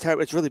 It's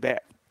terrible. It's really bad.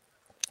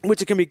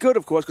 Which it can be good,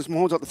 of course, because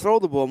Mahomes will have to throw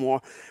the ball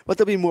more, but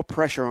there'll be more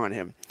pressure on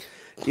him.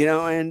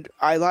 And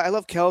I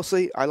love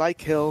Kelsey. I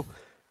like Hill.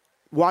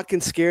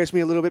 Watkins scares me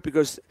a little bit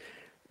because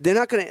they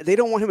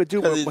don't want him to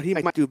do what he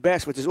might do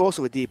best, which is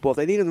also a deep ball.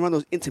 They need him to run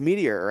those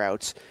intermediate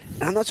routes,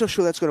 and I'm not so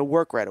sure that's going to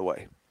work right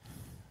away.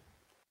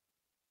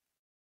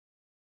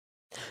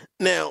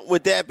 Now,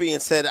 with that being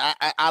said,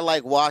 I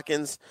like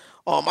Watkins.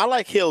 I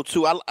like Hill,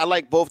 too. I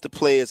like both the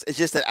players. It's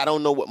just that I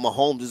don't know what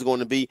Mahomes is going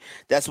to be.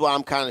 That's why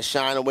I'm kind of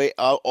shying away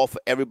off of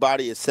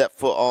everybody except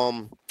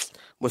for,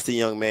 what's the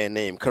young man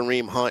name?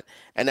 Kareem Hunt.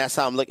 And that's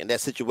how I'm looking at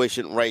that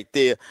situation right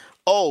there.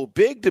 Oh,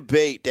 big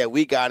debate that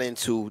we got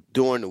into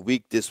during the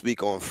week this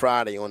week on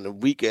Friday, on the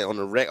weekend,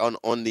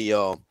 on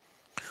the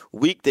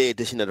weekday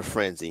edition of the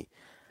Frenzy.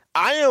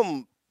 I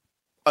am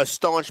a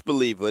staunch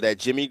believer that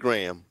Jimmy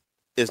Graham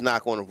is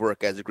not going to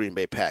work as a Green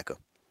Bay Packer.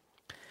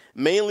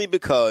 Mainly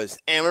because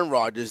Aaron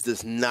Rodgers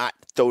does not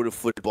throw the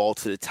football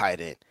to the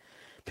tight end.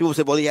 People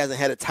say, well, he hasn't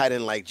had a tight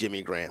end like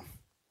Jimmy Graham.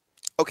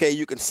 Okay,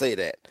 you can say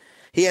that.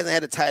 He hasn't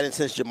had a tight end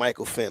since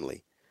Jermichael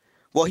Finley.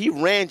 Well, he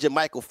ran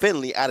Jermichael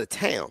Finley out of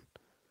town.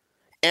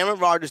 Aaron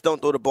Rodgers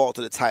don't throw the ball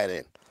to the tight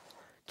end.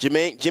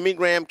 Jimmy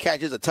Graham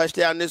catches a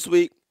touchdown this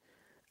week.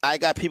 I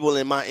got people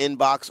in my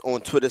inbox on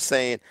Twitter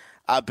saying,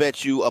 I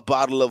bet you a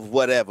bottle of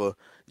whatever,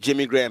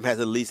 Jimmy Graham has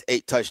at least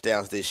 8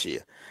 touchdowns this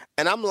year.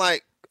 And I'm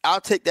like,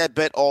 I'll take that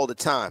bet all the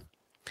time.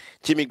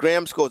 Jimmy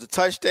Graham scores a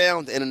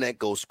touchdown. The internet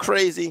goes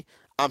crazy.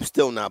 I'm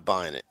still not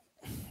buying it.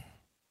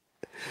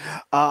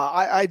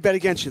 I bet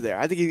against you there.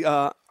 I think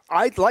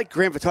I'd like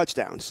Graham for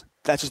touchdowns.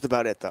 That's just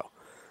about it, though.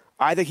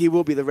 I think he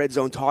will be the red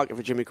zone target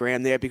for Jimmy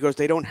Graham there because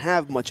they don't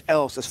have much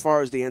else as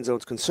far as the end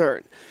zone's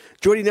concerned.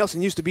 Jordy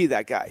Nelson used to be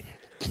that guy.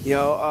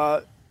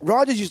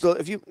 Rodgers used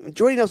to.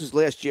 Jordy Nelson's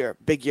last year,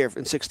 big year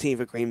in 16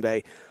 for Green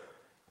Bay,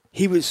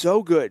 he was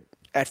so good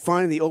at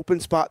finding the open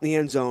spot in the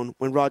end zone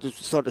when Rodgers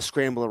started to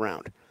scramble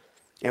around.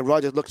 and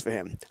Rodgers looks for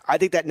him. I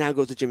think that now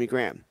goes to Jimmy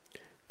Graham,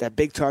 that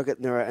big target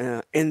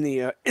in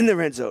the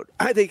red zone.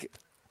 I think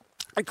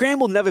Graham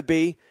will never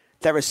be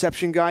that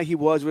reception guy he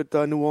was with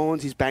New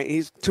Orleans.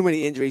 He's too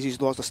many injuries.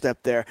 He's lost a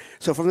step there.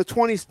 So from the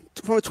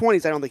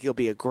 20s, I don't think he'll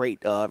be a great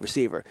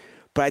receiver.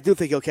 But I do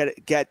think he'll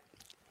get.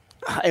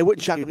 It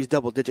wouldn't shock me if he's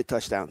double-digit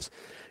touchdowns.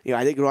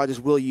 I think Rodgers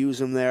will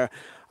use him there.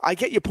 I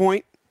get your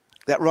point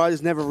that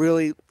Rodgers never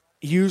really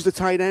used the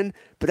tight end,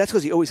 but that's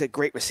because he always had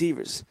great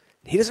receivers.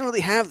 He doesn't really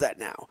have that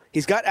now.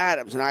 He's got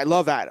Adams, and I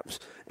love Adams.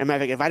 And I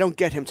think if I don't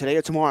get him today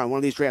or tomorrow in one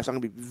of these drafts, I'm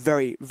going to be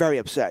very, very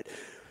upset.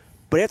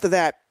 But after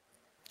that,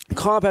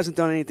 Cobb hasn't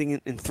done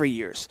anything in 3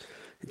 years.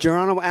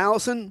 Geronimo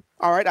Allison,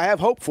 all right, I have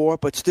hope for,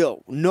 but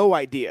still, no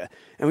idea.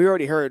 And we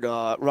already heard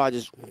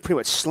Rodgers pretty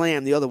much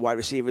slam the other wide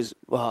receivers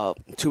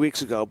 2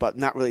 weeks ago, but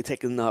not really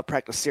taking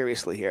practice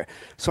seriously here.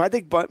 So I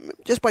think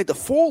just by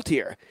default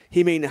here,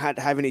 he may not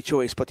have any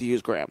choice but to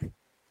use Graham.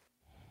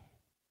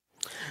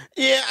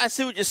 Yeah, I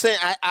see what you're saying.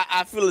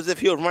 I feel as if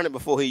he was running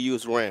before he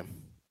used Graham.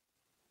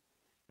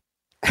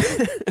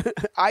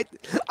 I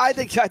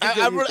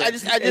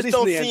just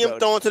don't see him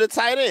throwing to the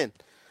tight end.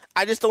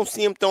 I just don't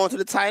see him throwing to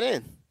the tight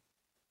end.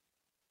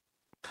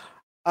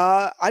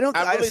 I don't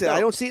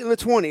see it in the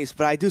 20s,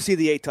 but I do see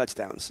the 8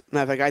 touchdowns.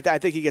 Matter of fact, I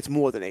think he gets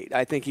more than 8.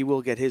 I think he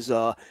will get his,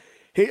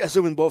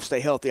 assuming both stay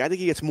healthy, I think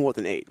he gets more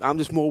than 8. I'm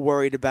just more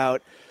worried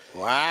about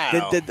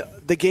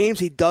the games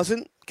he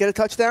doesn't get a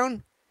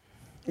touchdown,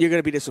 you're going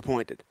to be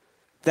disappointed.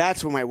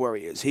 That's where my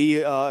worry is.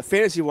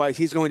 Fantasy-wise,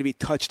 he's going to be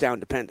touchdown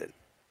dependent.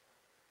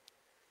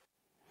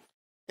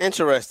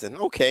 Interesting.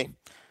 Okay.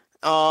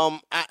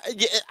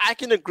 I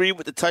can agree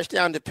with the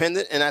touchdown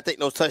dependent, and I think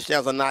those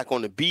touchdowns are not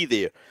going to be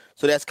there.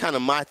 So that's kind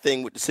of my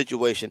thing with the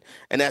situation,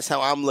 and that's how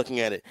I'm looking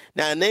at it.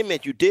 Now, a name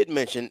that you did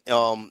mention,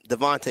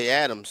 Davante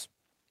Adams,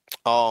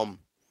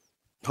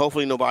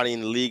 hopefully nobody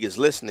in the league is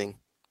listening.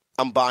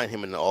 I'm buying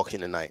him in the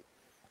auction tonight.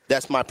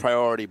 That's my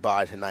priority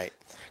buy tonight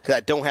because I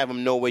don't have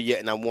him nowhere yet,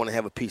 and I want to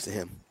have a piece of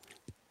him.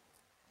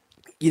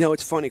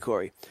 It's funny,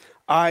 Corey.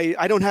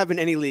 I don't have him in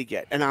any league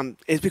yet, and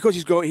it's because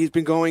he's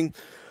been going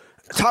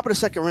top of the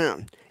second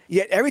round.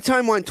 Yet every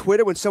time on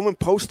Twitter when someone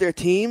posts their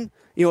team,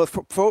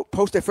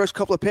 post their first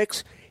couple of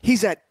picks,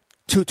 he's at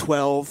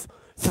 212,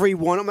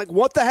 3-1. I'm like,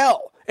 what the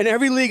hell? In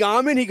every league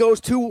I'm in, he goes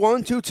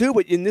 2-1, 2-2.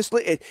 But in this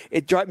league,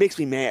 it makes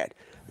me mad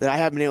that I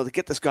haven't been able to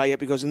get this guy yet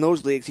because in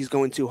those leagues he's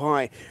going too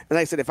high. And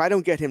like I said, if I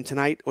don't get him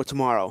tonight or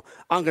tomorrow,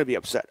 I'm going to be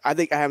upset. I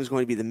think Adams is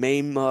going to be the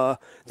main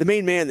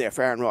man there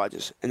for Aaron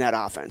Rodgers in that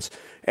offense.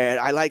 And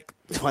I like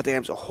Davante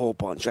Adams a whole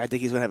bunch. I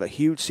think he's going to have a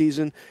huge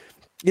season.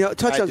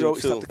 Touchdowns are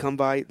always tough to come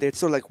by. They're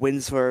sort of like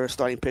wins for a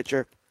starting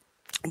pitcher.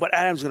 But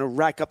Adams is going to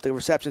rack up the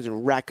receptions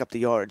and rack up the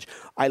yardage.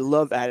 I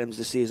love Adams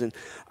this season.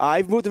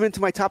 I've moved him into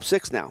my top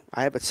 6 now.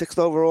 I have a 6th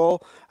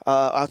overall,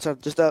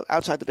 outside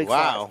the big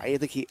 5. I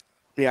think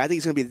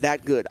he's going to be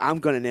that good. I'm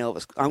going to nail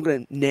this. I'm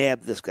going to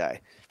nab this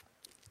guy.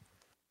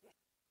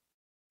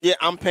 Yeah,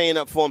 I'm paying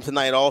up for him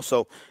tonight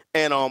also,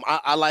 and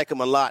I like him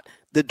a lot.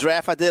 The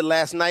draft I did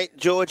last night,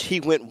 George, he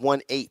went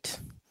 1-8.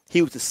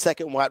 He was the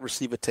second wide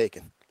receiver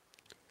taken.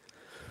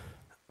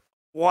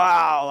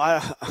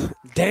 Wow!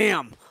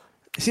 Damn.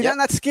 See,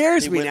 that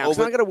scares me now.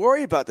 So I'm not going to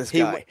worry about this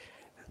guy.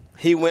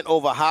 He went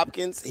over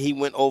Hopkins. He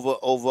went over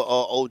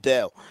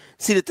Odell.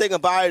 See, the thing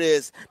about it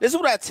is, this is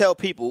what I tell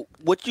people.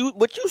 What you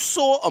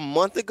saw a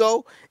month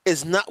ago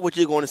is not what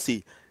you're going to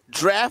see.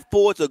 Draft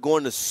boards are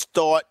going to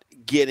start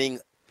getting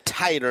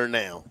tighter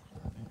now.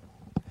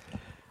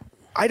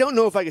 I don't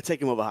know if I could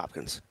take him over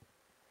Hopkins.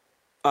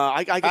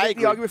 I could make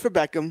the argument for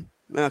Beckham,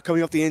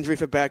 coming off the injury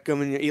for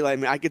Beckham and Eli.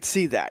 I could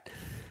see that.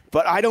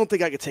 But I don't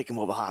think I could take him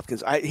over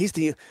Hopkins.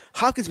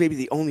 Hopkins may be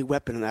the only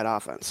weapon in that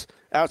offense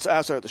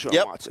outside of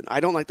Deshaun Watson. I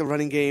don't like the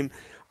running game.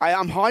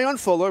 I'm high on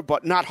Fuller,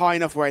 but not high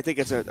enough where I think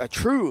it's a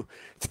true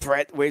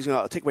threat where he's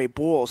going to take away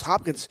balls.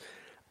 Hopkins,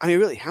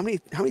 really, how many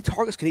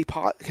targets can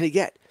he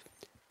get?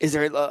 Is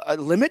there a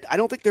limit? I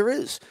don't think there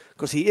is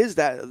because he is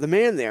the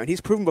man there, and he's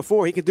proven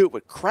before he can do it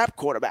with crap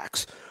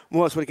quarterbacks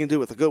more than what he can do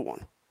with a good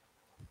one.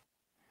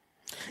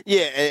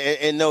 Yeah,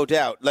 and no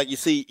doubt. Like you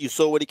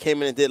saw what he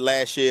came in and did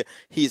last year.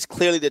 He's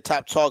clearly the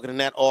top target in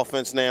that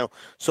offense now.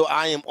 So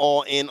I am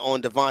all in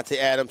on Davante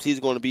Adams. He's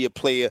going to be a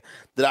player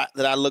that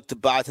I look to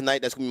buy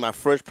tonight. That's going to be my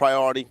first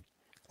priority.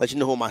 Let you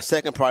know who my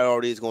second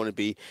priority is going to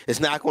be. It's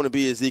not going to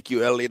be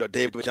Ezekiel Elliott or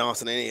David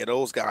Johnson, any of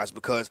those guys,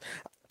 because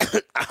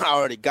I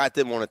already got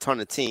them on a ton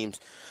of teams.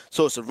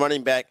 So it's a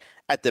running back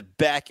at the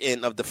back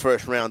end of the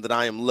first round that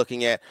I am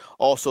looking at.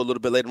 Also, a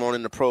little bit later on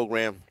in the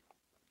program,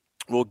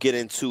 we'll get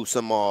into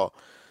some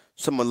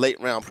late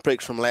round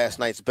picks from last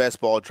night's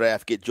best ball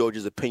draft. Get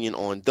George's opinion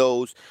on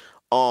those.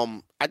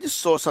 I just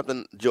saw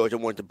something, George, I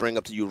wanted to bring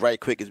up to you right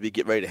quick as we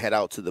get ready to head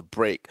out to the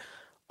break.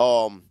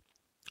 What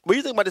do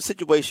you think about the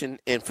situation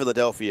in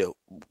Philadelphia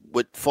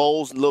with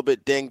Foles a little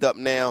bit dinged up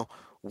now?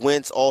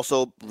 Wentz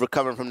also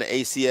recovering from the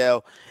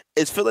ACL.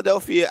 Is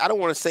Philadelphia, I don't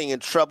want to say in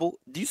trouble.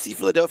 Do you see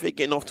Philadelphia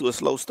getting off to a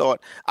slow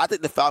start? I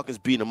think the Falcons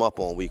beat them up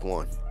on week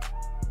 1.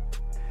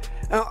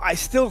 I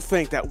still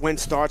think that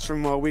Wentz starts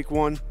from week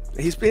 1.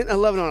 He's been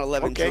 11 on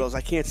 11 Okay. drills.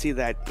 I can't see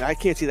that. I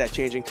can't see that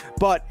changing.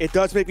 But it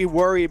does make me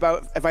worry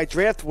about if I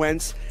draft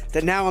Wentz,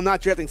 that now I'm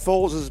not drafting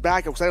Foles as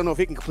backup because I don't know if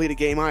he can complete a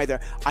game either.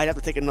 I'd have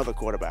to take another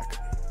quarterback.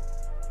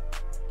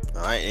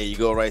 All right, there you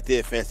go right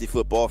there, Fantasy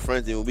Football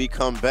Frenzy. When we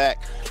come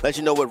back, let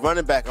you know what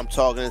running back I'm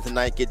talking to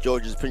tonight. Get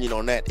George's opinion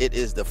on that. It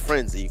is the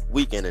Frenzy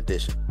Weekend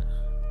Edition.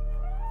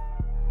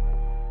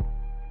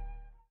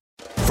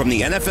 From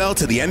the NFL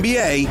to the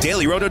NBA,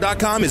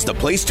 DailyRoto.com is the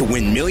place to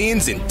win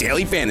millions in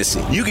daily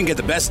fantasy. You can get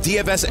the best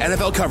DFS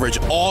NFL coverage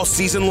all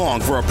season long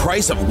for a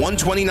price of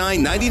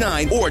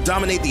 $129.99 or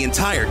dominate the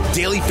entire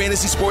daily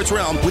fantasy sports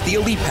realm with the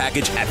Elite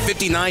Package at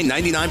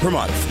 $59.99 per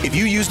month. If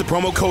you use the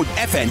promo code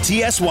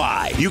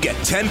FNTSY, you get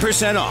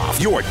 10%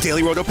 off your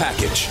Daily Roto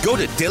package. Go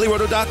to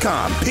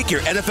DailyRoto.com, pick your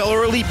NFL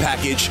or Elite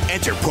Package,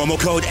 enter promo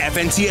code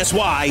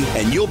FNTSY,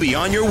 and you'll be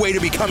on your way to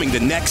becoming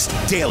the next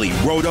Daily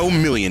Roto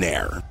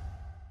millionaire.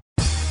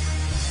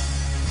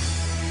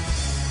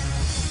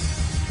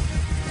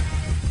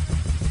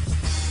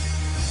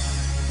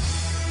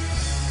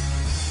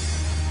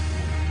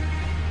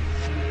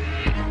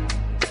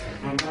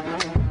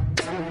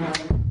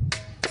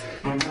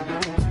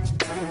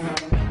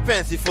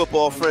 Fantasy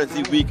Football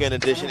Frenzy Weekend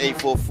Edition,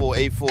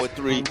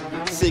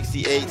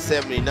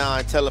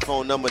 844-843-6879.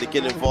 Telephone number to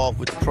get involved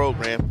with the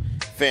program.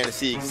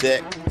 Fantasy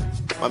Exec,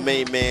 my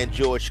main man,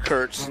 George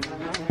Kurtz.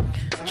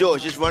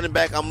 George, just running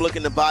back I'm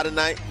looking to buy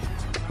tonight.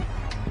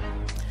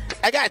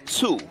 I got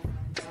two.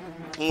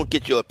 I'm going to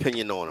get your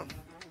opinion on them.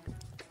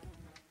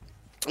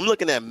 I'm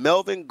looking at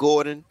Melvin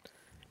Gordon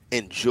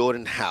and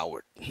Jordan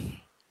Howard.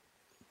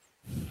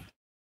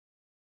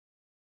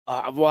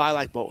 Well, I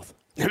like both.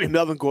 I mean,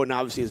 Melvin Gordon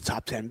obviously is a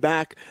top 10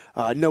 back.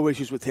 No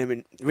issues with him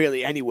in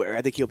really anywhere.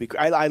 I think he'll be.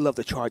 I love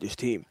the Chargers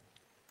team.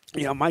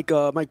 You know, Mike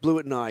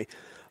Blewett and I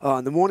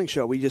on the morning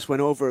show, we just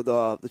went over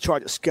the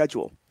Chargers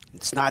schedule.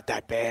 It's not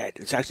that bad.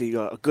 It's actually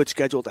a good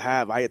schedule to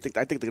have. I think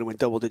they're going to win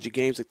double-digit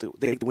games.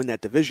 They can win that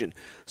division.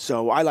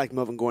 So I like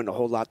Melvin Gordon a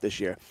whole lot this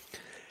year.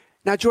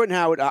 Now Jordan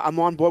Howard, I'm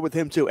on board with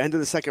him too. End of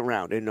the second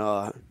round, and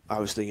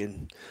obviously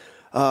in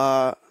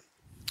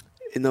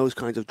those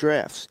kinds of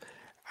drafts.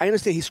 I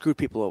understand he screwed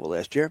people over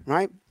last year,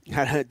 right?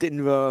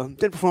 Didn't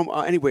perform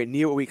anywhere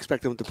near what we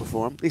expected him to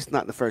perform, at least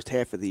not in the first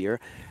half of the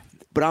year.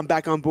 But I'm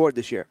back on board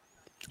this year.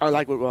 I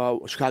like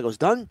what Chicago's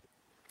done.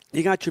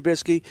 You got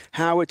Trubisky,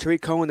 Howard,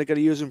 Tariq Cohen. They're going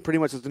to use him pretty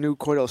much as the new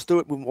Cordell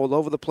Stewart, move him all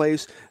over the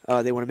place.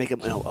 They want to make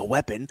him a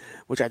weapon,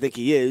 which I think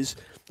he is.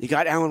 You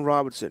got Allen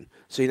Robinson,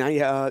 so now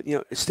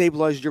you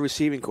stabilized your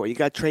receiving core. You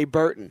got Trey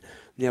Burton.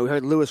 You know, we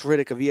heard Louis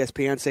Riddick of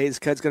ESPN say this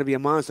kid's going to be a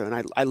monster,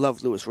 and I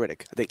love Louis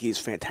Riddick. I think he's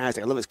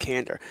fantastic. I love his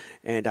candor,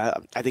 and I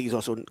think he's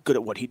also good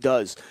at what he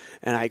does.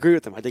 And I agree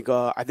with him. I think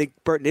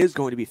Burton is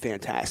going to be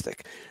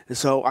fantastic, and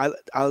so I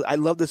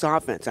love this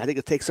offense. I think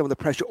it takes some of the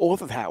pressure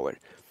off of Howard.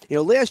 You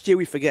know, last year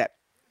we forget.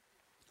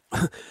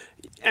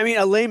 I mean,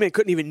 a layman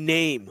couldn't even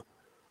name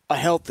a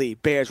healthy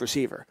Bears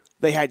receiver.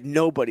 They had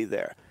nobody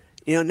there.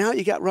 You know, now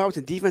you got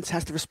Robinson. Defense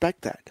has to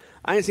respect that.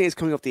 I understand he's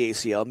coming off the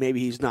ACL. Maybe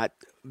he's not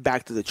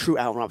back to the true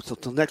Allen Robinson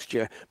until next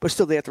year, but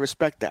still they have to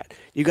respect that.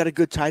 You got a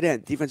good tight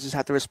end. Defenses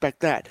have to respect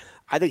that.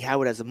 I think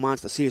Howard has a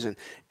monster season.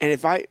 And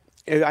if I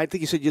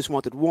think you said you just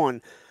wanted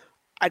one,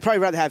 I'd probably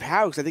rather have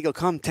Howard because I think he'll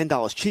come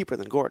 $10 cheaper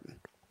than Gordon.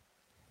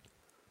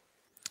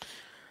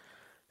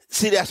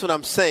 See, that's what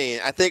I'm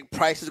saying. I think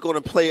price is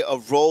going to play a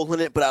role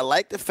in it, but I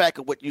like the fact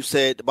of what you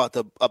said about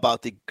the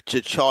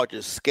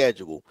Chargers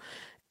schedule.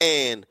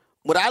 And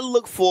what I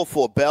look for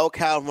a bell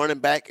cow running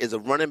back is a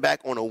running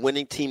back on a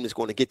winning team that's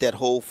going to get that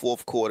whole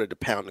fourth quarter to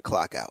pound the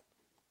clock out.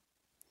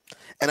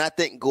 And I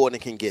think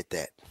Gordon can get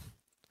that.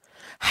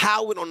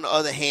 Howard, on the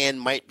other hand,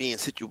 might be in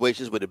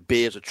situations where the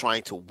Bears are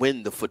trying to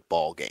win the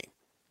football game.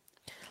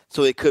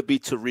 So it could be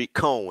Tariq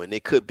Cohen.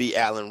 It could be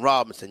Allen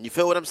Robinson. You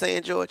feel what I'm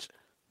saying, George?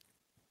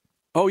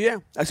 Oh, yeah.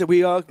 I said,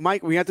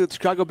 Mike, we had the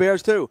Chicago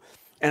Bears, too.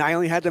 And I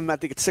only had them, I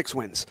think, at 6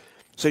 wins.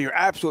 So you're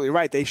absolutely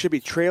right. They should be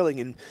trailing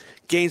in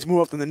games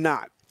more often than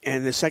not. And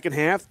in the second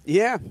half,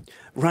 yeah,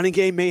 running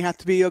game may have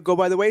to be go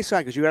by the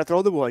wayside because you got to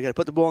throw the ball. You got to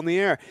put the ball in the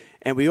air.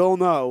 And we all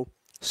know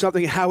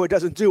something Howard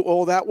doesn't do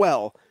all that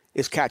well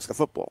is catch the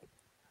football.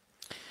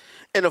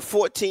 In a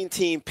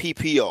 14-team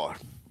PPR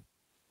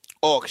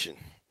auction,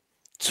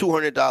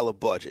 $200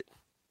 budget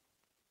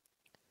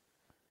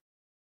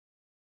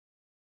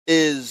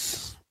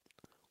is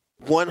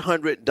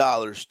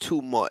 $100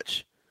 too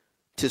much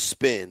to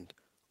spend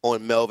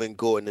on Melvin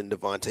Gordon and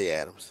Devontae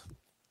Adams?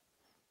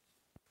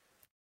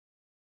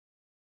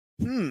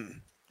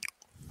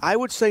 I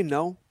would say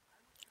no.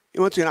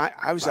 Once again,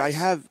 I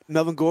have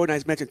Melvin Gordon.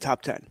 I mentioned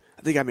top 10.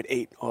 I think I'm at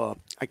 8. I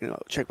can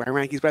check my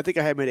rankings, but I think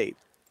I have him at 8.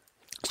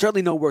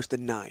 Certainly no worse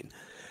than 9.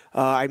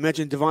 I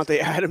mentioned Devontae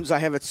Adams. I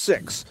have at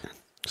 6.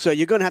 So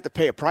you're going to have to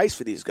pay a price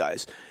for these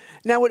guys.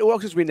 Now, with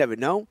auctions, we never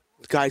know.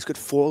 Guys could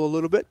fall a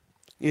little bit.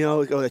 You know,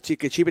 or they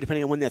get cheaper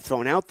depending on when they're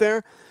thrown out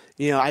there.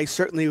 You know, I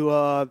certainly,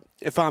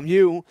 if I'm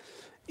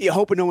you're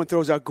hoping no one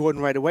throws out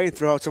Gordon right away and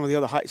throw out some of the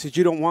other high. Since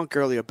you don't want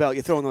Gurley or Bell,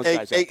 you're throwing those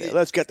guys out there.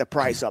 Let's get the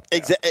price up there.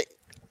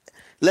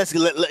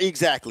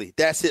 Exactly.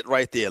 That's it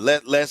right there.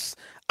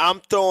 I'm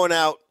throwing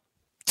out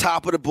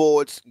top of the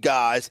boards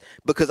guys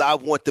because I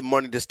want the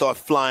money to start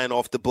flying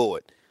off the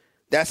board.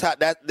 That's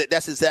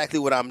exactly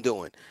what I'm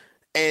doing.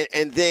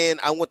 And then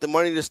I want the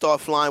money to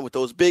start flying with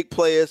those big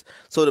players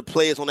so the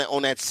players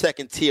on that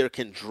second tier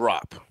can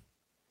drop.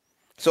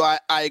 So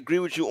I agree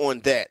with you on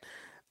that.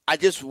 I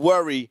just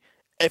worry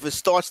if it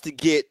starts to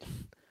get,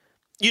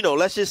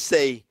 let's just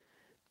say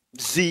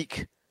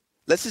Zeke,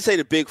 let's just say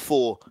the big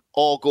four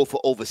all go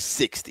for over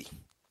 60.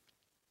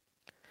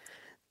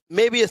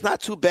 Maybe it's not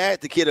too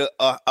bad to get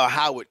a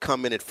Howard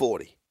come in at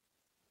 40.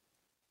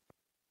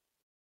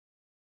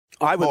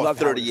 I would love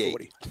 38.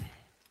 40.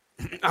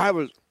 I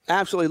would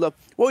absolutely love.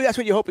 Well, that's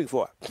what you're hoping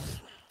for.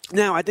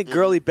 Now, I think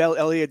Gurley, Bell,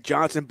 Elliott,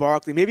 Johnson,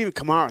 Barkley, maybe even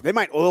Kamara, they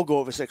might all go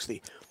over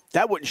 60.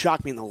 That wouldn't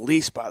shock me in the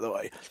least, by the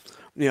way,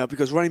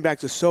 because running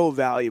backs are so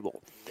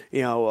valuable.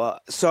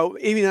 So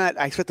even that,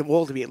 I expect them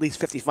all to be at least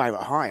 55 or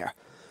higher.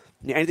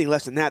 Anything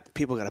less than that,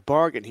 people got a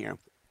bargain here.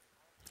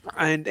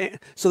 And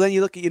so then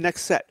you look at your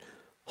next set.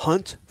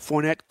 Hunt,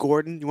 Fournette,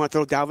 Gordon. You want to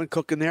throw Dalvin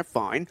Cook in there?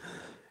 Fine.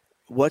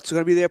 What's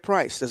going to be their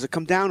price? Does it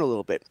come down a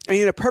little bit? I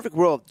mean, in a perfect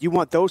world, you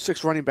want those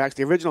 6 running backs,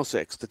 the original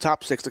 6, the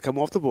top 6 to come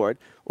off the board,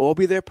 all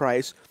be their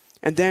price,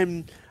 and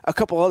then a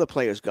couple other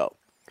players go.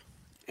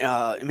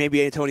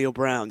 Maybe Antonio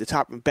Brown, the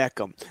top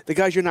Beckham, the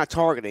guys you're not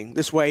targeting.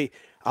 This way,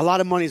 a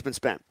lot of money has been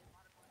spent.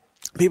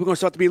 People are going to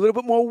start to be a little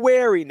bit more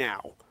wary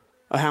now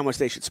of how much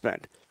they should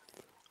spend.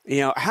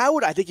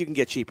 Howard, I think you can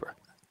get cheaper.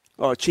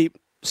 Or cheap.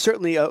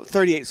 Certainly,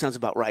 38 sounds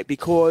about right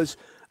because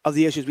of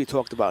the issues we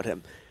talked about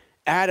him.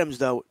 Adams,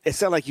 though,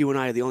 it's not like you and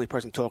I are the only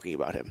person talking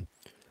about him.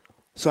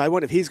 So I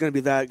wonder if he's going to be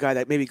that guy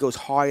that maybe goes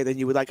higher than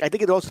you would like. I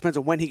think it also depends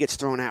on when he gets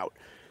thrown out.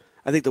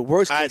 I think the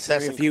worst case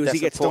scenario for you is he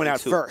gets thrown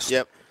out first.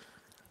 Yep.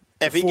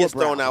 If he gets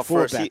thrown out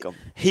first,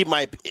 he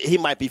might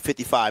be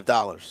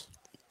 $55.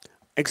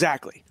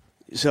 Exactly.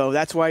 So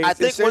that's why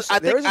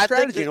there is a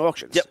strategy in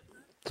auctions. Yep.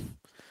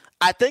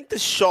 I think the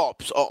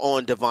sharps are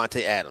on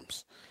Devontae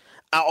Adams.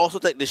 I also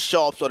think the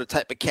sharps are the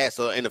type of cats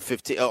that are in the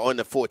 15 or in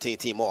the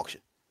 14-team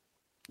auction.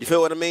 You feel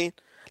what I mean?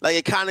 Like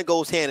it kind of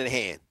goes hand in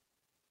hand.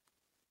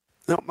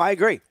 No, I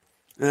agree.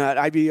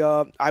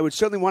 I would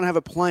certainly want to have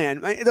a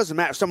plan. It doesn't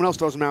matter. If someone else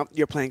throws them out,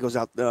 your plan goes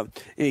out. And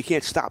you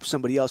can't stop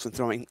somebody else from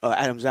throwing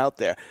Adams out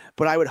there.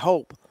 But I would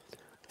hope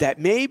that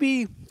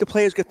maybe the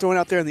players get thrown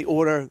out there in the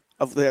order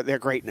of their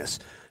greatness.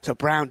 So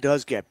Brown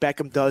does get,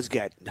 Beckham does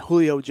get,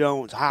 Julio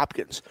Jones,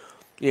 Hopkins.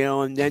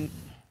 And then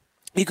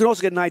you can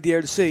also get an idea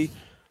to see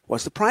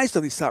what's the price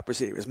of these top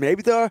receivers.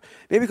 Maybe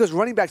because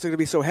running backs are going to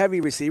be so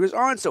heavy, receivers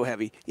aren't so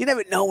heavy. You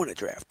never know in a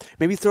draft.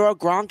 Maybe throw out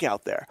Gronk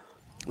out there.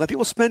 Let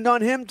people spend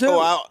on him, too.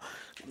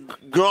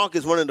 Gronk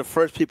is one of the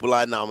first people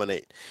I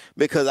nominate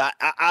because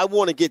I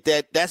want to get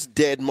that. That's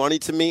dead money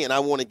to me, and I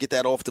want to get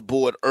that off the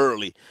board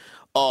early.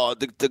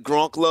 The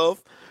Gronk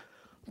love.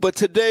 But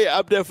today,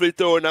 I'm definitely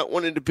throwing out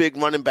one of the big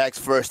running backs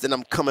first, and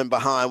I'm coming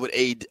behind with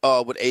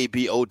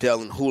AB,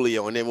 Odell, and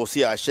Julio, and then we'll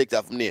see how it shakes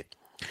out from there.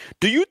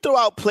 Do you throw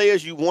out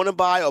players you want to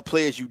buy or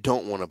players you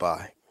don't want to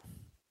buy?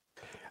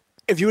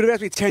 If you would have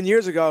asked me 10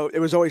 years ago, it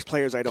was always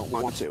players I don't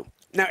want to.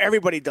 Now,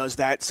 everybody does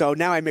that, so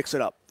now I mix it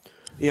up.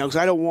 Because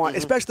I don't want,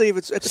 especially if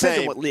it depends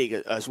on what league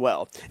as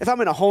well. If I'm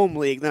in a home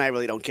league, then I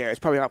really don't care. It's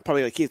probably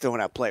going to keep throwing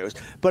out players.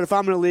 But if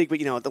I'm in a league with,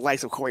 the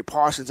likes of Corey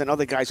Parsons and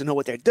other guys who know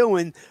what they're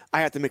doing,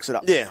 I have to mix it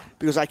up. Yeah.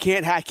 Because I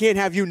can't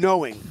have you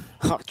knowing,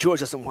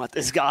 George doesn't want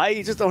this guy.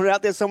 He's just throwing it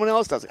out there. Someone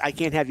else does it. I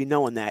can't have you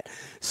knowing that.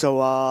 So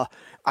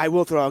I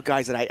will throw out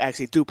guys that I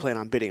actually do plan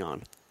on bidding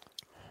on.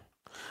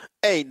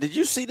 Hey, did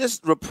you see this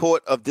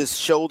report of this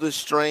shoulder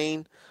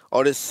strain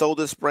or this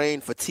shoulder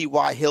sprain for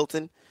T.Y.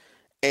 Hilton?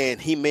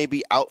 And he may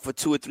be out for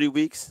 2 or 3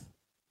 weeks?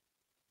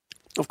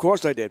 Of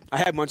course I did. I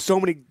had him on so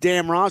many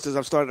damn rosters,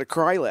 I've started to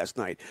cry last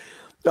night.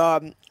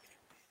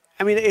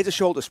 It's a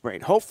shoulder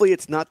sprain. Hopefully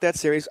it's not that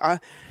serious.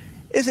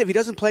 If he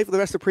doesn't play for the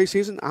rest of the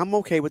preseason, I'm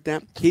okay with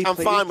that. I'm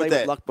fine with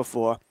that. With Luck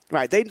before.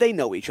 Right, they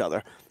know each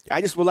other. I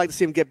just would like to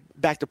see him get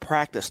back to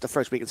practice the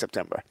first week in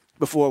September,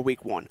 before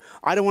week 1.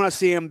 I don't want to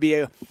see him be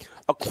a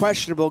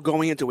questionable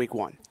going into week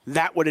 1.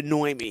 That would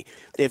annoy me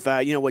if,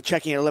 we're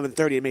checking at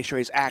 11:30 to make sure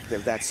he's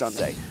active that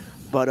Sunday.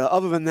 But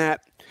other than that,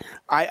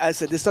 I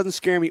said this doesn't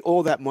scare me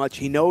all that much.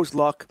 He knows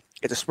Luck.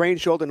 It's a sprained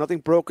shoulder, nothing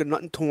broken,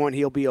 nothing torn.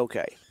 He'll be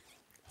okay.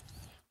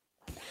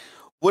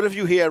 What if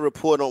you hear a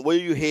report on? What do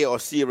you hear or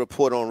see a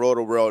report on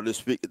Roto-World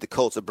this week that the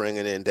Colts are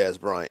bringing in Dez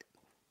Bryant?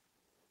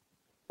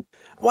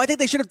 Well, I think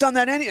they should have done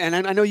that anyway,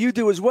 and I know you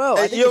do as well.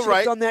 I think you're they should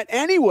have done that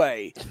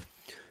anyway.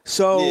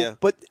 So, yeah.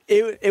 But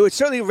it would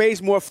certainly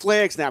raise more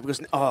flags now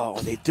because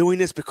are they doing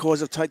this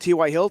because of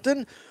T.Y.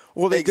 Hilton,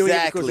 or are they doing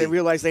it because they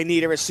realize they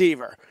need a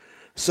receiver?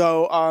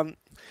 So,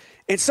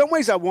 in some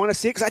ways, I want to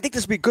see it because I think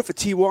this would be good for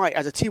T.Y.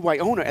 As a T.Y.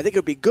 owner, I think it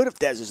would be good if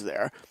Dez is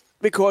there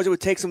because it would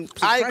take some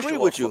I pressure agree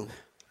off with you. him.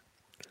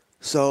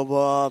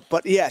 So,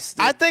 but yes.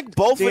 I think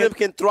both of them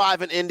can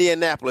thrive in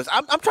Indianapolis.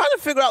 I'm trying to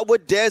figure out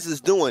what Dez is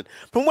doing.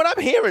 From what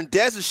I'm hearing,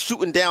 Dez is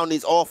shooting down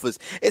these offers.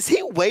 Is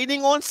he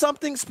waiting on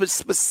something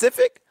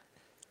specific?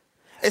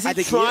 Is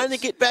he trying to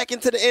get back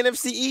into the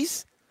NFC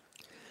East?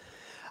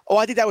 Oh,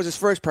 I think that was his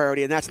first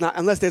priority, and that's not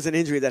unless there's an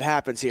injury that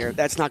happens here.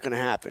 That's not going to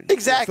happen.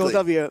 Exactly.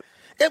 Philadelphia.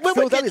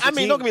 I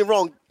mean, don't get me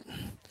wrong.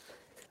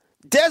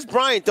 Des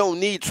Bryant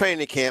don't need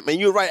training camp, and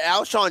you're right.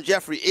 Alshon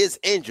Jeffrey is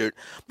injured,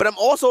 but I'm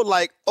also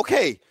like,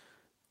 okay,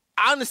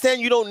 I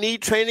understand you don't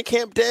need training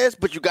camp, Des,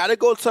 but you got to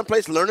go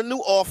someplace, learn a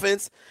new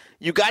offense.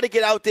 You got to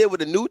get out there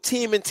with a new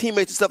team and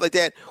teammates and stuff like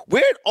that. We're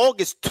at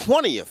August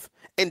 20th,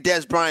 and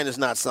Des Bryant is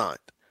not signed.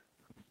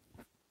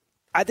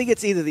 I think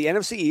it's either the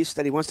NFC East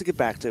that he wants to get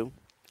back to,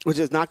 which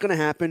is not going to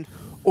happen,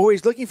 or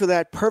he's looking for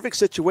that perfect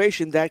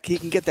situation that he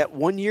can get that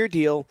one-year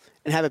deal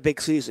and have a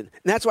big season.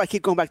 And that's why I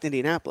keep going back to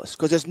Indianapolis,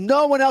 because there's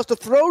no one else to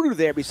throw to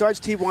there besides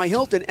T.Y.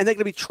 Hilton, and they're going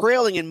to be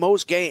trailing in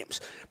most games.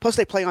 Plus,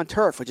 they play on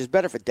turf, which is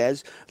better for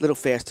Dez, a little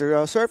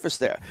faster surface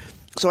there.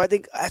 So I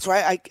think that's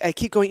why I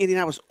keep going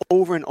Indianapolis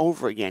over and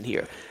over again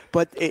here.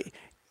 But,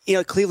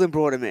 Cleveland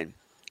brought him in.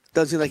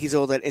 Doesn't seem like he's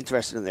all that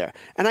interested in there.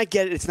 And I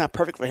get it. It's not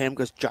perfect for him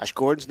because Josh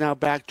Gordon's now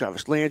back,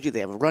 Jarvis Landry.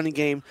 They have a running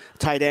game,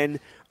 tight end.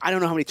 I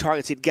don't know how many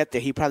targets he'd get there.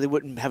 He probably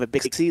wouldn't have a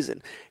big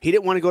season. He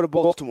didn't want to go to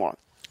Baltimore.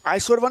 I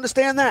sort of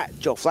understand that.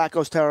 Joe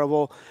Flacco's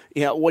terrible.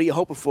 What are you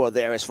hoping for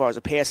there as far as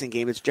a passing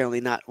game? It's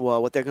generally not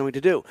what they're going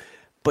to do.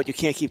 But you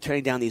can't keep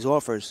turning down these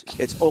offers.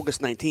 It's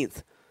August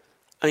 19th.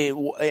 I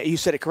mean, you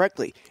said it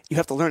correctly. You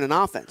have to learn an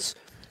offense.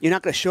 You're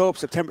not going to show up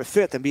September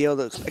 5th and be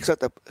able to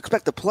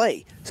expect to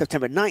play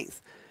September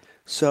 9th.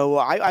 So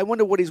I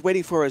wonder what he's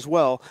waiting for as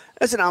well.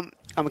 Listen, I'm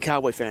a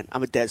Cowboy fan.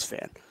 I'm a Dez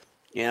fan.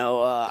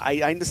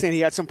 I understand he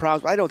had some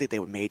problems, but I don't think they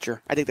were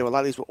major. I think a lot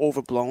of these were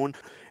overblown,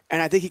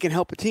 and I think he can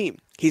help a team.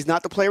 He's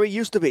not the player he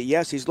used to be.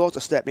 Yes, he's lost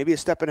a step, maybe a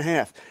step and a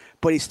half,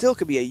 but he still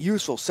could be a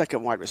useful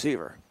second wide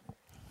receiver.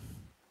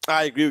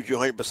 I agree with you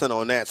 100%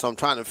 on that, so I'm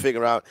trying to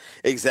figure out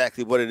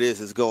exactly what it is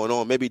that's going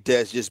on. Maybe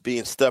Dez just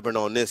being stubborn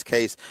on this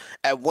case.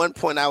 At one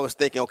point, I was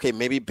thinking, okay,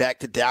 maybe back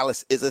to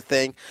Dallas is a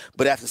thing,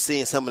 but after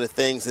seeing some of the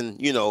things and,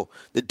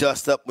 the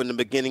dust up in the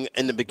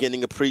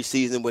beginning of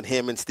preseason with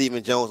him and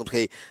Stephen Jones,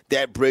 okay,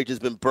 that bridge has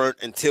been burnt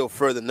until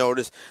further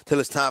notice, till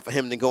it's time for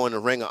him to go in the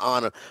Ring of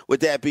Honor. With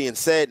that being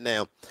said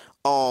now,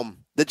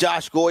 the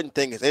Josh Gordon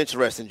thing is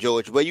interesting,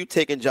 George. Where you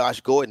taking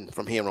Josh Gordon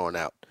from here on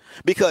out?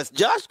 Because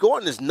Josh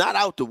Gordon is not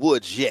out the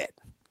woods yet.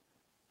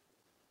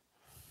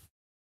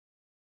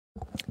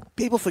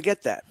 People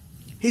forget that.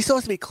 He's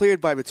supposed to be cleared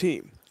by the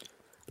team.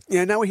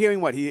 Now we're hearing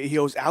what? He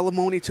owes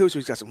alimony too, so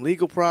he's got some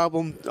legal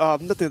problem.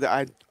 Nothing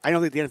that I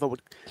don't think the NFL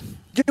would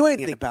do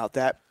anything about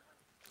that.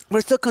 But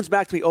it still comes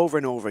back to me over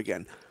and over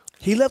again.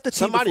 He left the team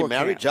Somebody before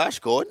married camp. Josh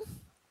Gordon?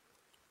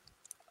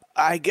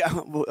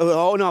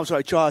 I'm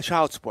sorry,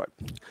 child support.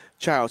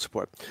 Child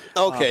support.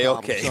 Okay.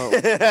 Okay.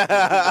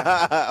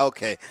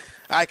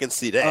 I can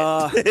see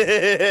that.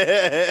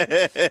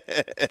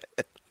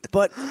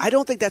 But I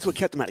don't think that's what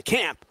kept him out of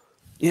camp.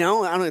 I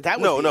don't think that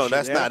was No,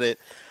 that's not it.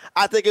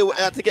 I think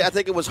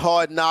it was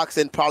hard knocks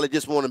and probably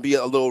just want to be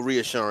a little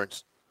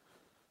reassurance.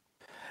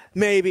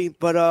 Maybe,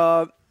 but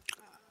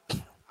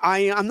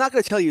I'm not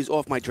going to tell you he's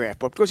off my draft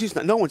board because he's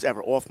not. No one's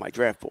ever off my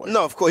draft board.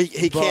 No, of course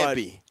he can't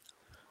be.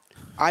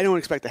 I don't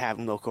expect to have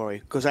him though, Corey,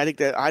 because I think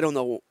that I don't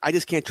know. I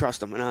just can't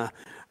trust him, and I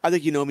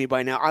think you know me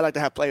by now. I like to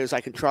have players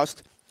I can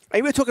trust.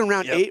 Maybe we're talking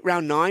round 8,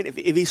 round 9.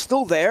 If he's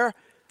still there,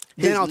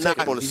 then I'll take him. He's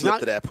not going to slip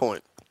to that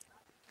point.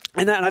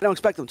 And I don't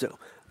expect him to.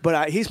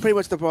 But he's pretty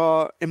much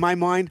in my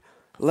mind,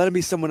 let him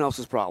be someone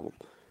else's problem.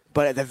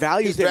 But at the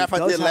values that he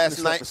does have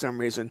last night for some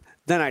reason,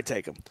 then I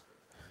take him.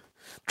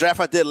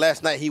 Draft I did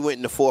last night, he went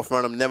in the 4th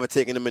round. I'm never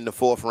taking him in the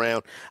 4th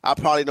round. I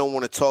probably don't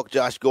want to talk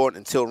Josh Gordon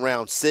until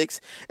round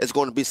 6. It's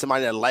going to be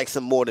somebody that likes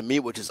him more than me,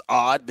 which is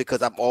odd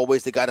because I'm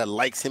always the guy that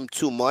likes him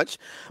too much.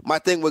 My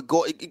thing with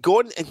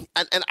Gordon,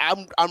 and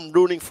I'm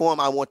rooting for him.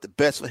 I want the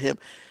best for him.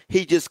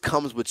 He just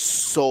comes with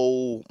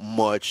so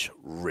much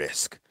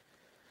risk.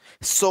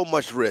 So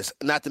much risk,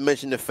 not to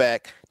mention the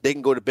fact they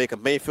can go to Baker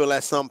Mayfield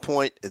at some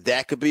point.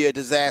 That could be a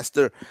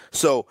disaster.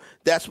 So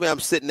that's where I'm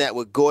sitting at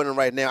with Gordon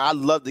right now. I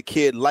love the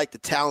kid, like the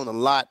talent a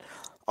lot,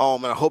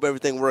 and I hope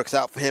everything works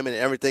out for him and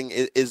everything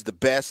is the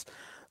best.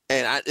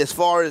 And as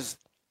far as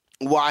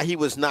why he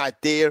was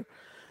not there,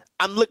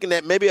 I'm looking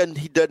at maybe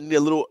he doesn't need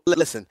a little –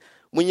 listen,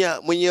 when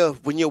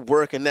you're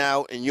working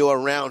out and you're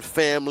around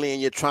family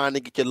and you're trying to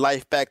get your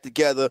life back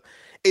together,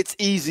 it's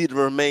easy to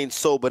remain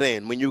sober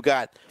then. When you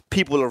got –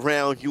 people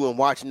around you and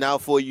watching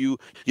out for you,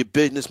 your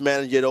business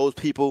manager, those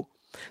people,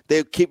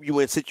 they keep you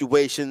in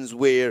situations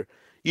where,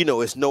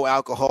 it's no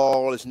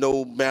alcohol, it's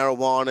no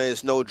marijuana,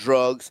 it's no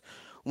drugs.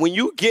 When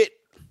you get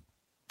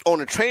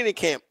on a training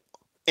camp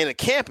in a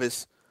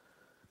campus,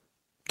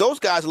 those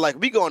guys are like,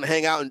 we going to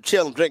hang out and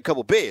chill and drink a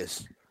couple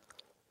beers.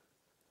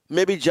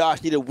 Maybe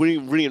Josh needed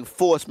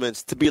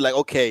reinforcements to be like,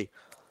 okay,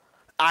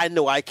 I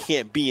know I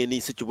can't be in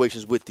these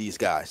situations with these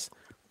guys.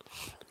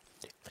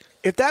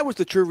 If that was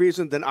the true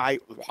reason, then I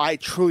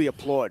truly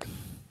applaud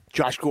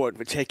Josh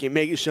Gordon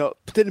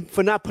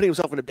for not putting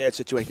himself in a bad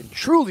situation.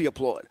 Truly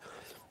applaud.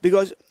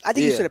 Because I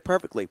think you said it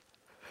perfectly.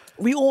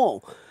 We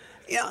all,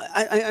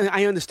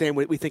 I understand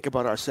what we think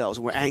about ourselves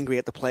and we're angry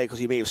at the player because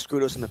he may have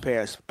screwed us in the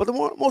past. But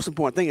the most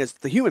important thing is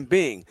the human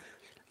being,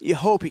 you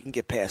hope he can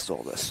get past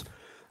all this.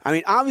 I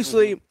mean,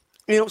 obviously,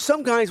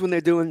 some guys when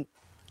they're doing,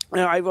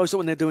 I've also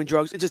when they're doing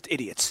drugs, it's just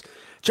idiots.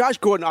 Josh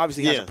Gordon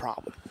obviously has a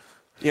problem.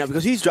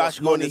 Because he's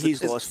lost money,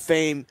 he's lost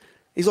fame,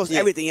 he's lost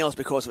everything else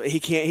because of it.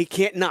 He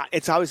can't not.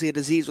 It's obviously a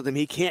disease with him.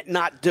 He can't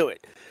not do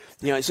it.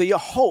 So you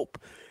hope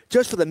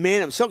just for the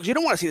man himself, because you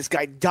don't want to see this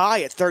guy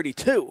die at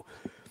 32.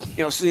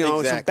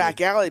 Some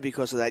back alley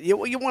because of that. You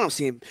want to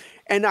see him,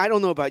 and I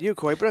don't know about you,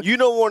 Corey, but you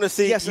don't want to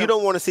see. You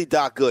don't want to see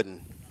Doc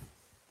Gooden.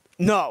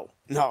 No,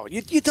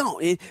 you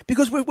don't,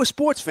 because we're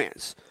sports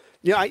fans.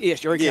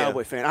 Yes, you're a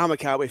Cowboy fan. I'm a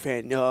Cowboy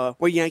fan.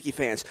 We're Yankee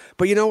fans.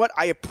 But you know what?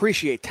 I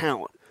appreciate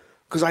talent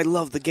because I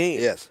love the game.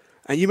 Yes.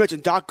 And you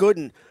mentioned Doc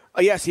Gooden.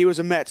 Yes, he was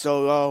a Met,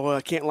 so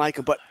I can't like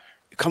him. But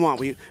come on,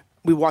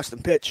 we watched him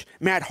pitch.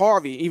 Matt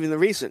Harvey, even the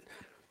recent,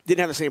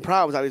 didn't have the same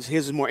problems.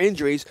 His was more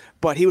injuries,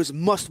 but he was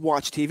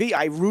must-watch TV.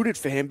 I rooted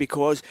for him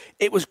because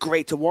it was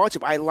great to watch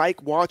him. I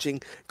like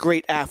watching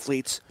great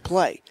athletes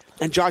play.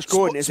 And Josh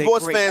Gordon is a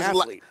great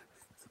athlete.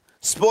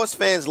 Sports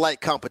fans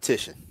like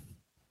competition.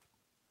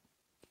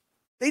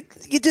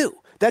 You do.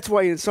 That's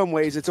why in some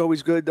ways it's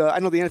always good. I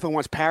know the NFL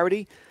wants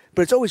parity,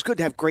 but it's always good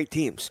to have great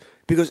teams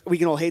because we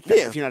can all hate them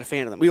if you're not a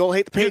fan of them. We all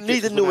hate the Patriots. You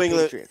need the New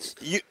England Patriots.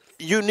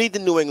 You need the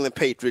New England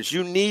Patriots.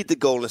 You need the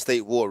Golden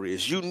State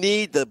Warriors. You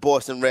need the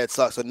Boston Red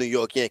Sox or New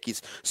York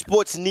Yankees.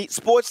 Sports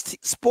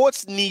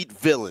need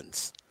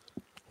villains.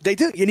 They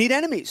do. You need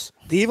enemies.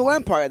 The evil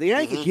empire, the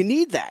Yankees. You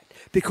need that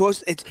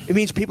because it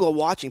means people are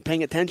watching,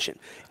 paying attention.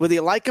 Whether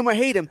you like them or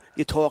hate them,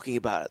 you're talking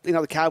about it.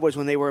 The Cowboys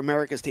when they were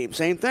America's team,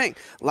 same thing.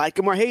 Like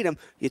them or hate them,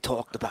 you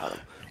talked about them,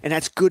 and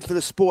that's good for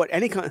the sport.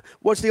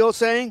 What's the old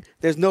saying?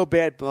 There's no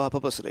bad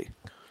publicity.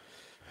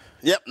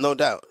 Yep, no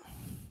doubt.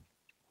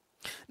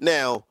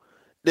 Now,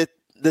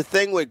 the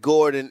thing with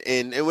Gordon,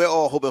 and we're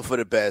all hoping for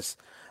the best.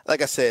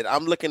 Like I said,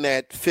 I'm looking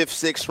at 5th,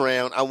 6th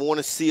round. I want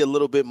to see a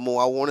little bit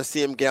more. I want to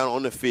see him get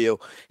on the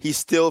field. He's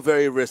still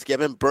very risky. I've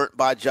been burnt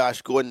by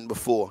Josh Gordon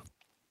before.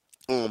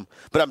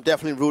 But I'm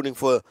definitely rooting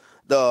for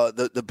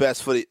the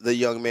best for the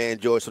young man,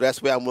 George. So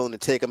that's where I'm willing to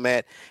take him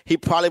at. He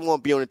probably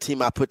won't be on the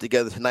team I put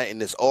together tonight in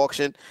this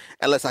auction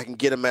unless I can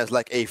get him as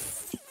like a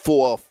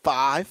 4 or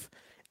 5.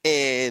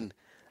 And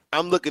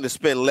I'm looking to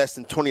spend less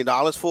than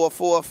 $20 for a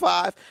 4 or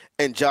 5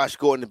 and Josh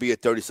Gordon to be a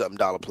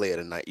 $30-something player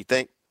tonight. You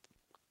think?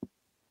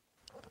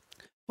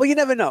 Well, you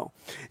never know.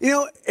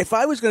 If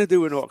I was going to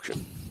do an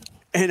auction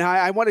and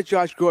I wanted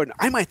Josh Gordon,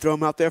 I might throw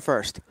him out there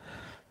first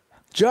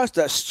just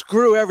to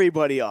screw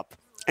everybody up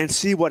and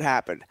see what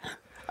happened.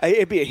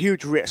 It'd be a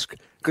huge risk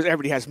because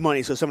everybody has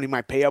money, so somebody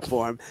might pay up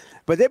for him.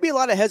 But there'd be a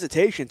lot of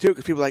hesitation, too,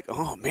 because people are like,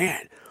 oh,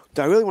 man,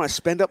 do I really want to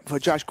spend up for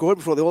Josh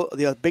Gordon before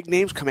the big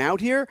names come out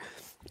here?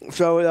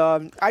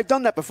 So I've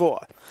done that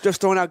before,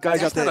 just throwing out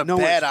guys out there. That's not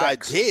a bad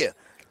idea.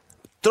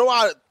 Throw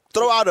out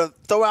a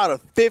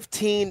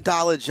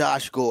 $15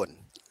 Josh Gordon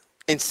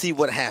and see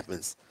what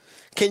happens.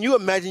 Can you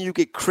imagine you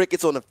get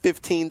crickets on a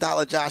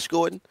 $15 Josh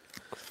Gordon?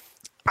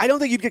 I don't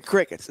think you'd get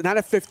crickets, not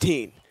at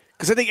 15.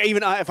 Because I think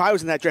even if I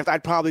was in that draft,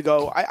 I'd probably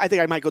go. I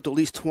think I might go to at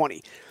least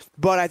 20.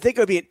 But I think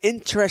it would be an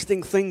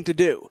interesting thing to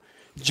do,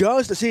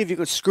 just to see if you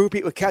could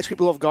catch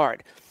people off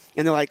guard.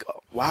 And they're like, oh,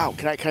 wow,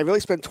 can I really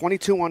spend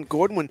 22 on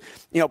Gordon when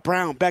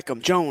Brown,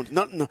 Beckham, Jones,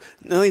 none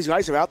of these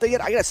guys are out there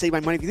yet? I got to save my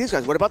money for these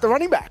guys. What about the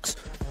running backs?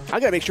 I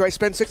got to make sure I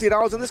spend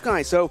 $60 on this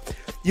guy. So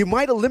you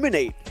might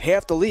eliminate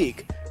half the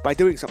league by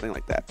doing something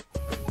like that.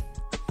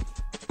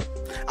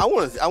 I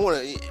want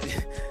to,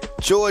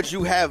 George,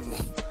 you have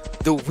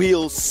the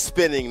wheels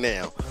spinning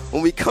now.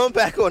 When we come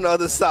back on the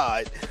other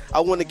side,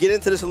 I want to get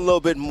into this a little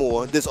bit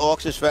more, this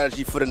auction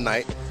strategy for the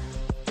night.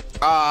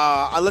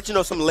 I'll let you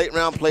know some late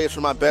round players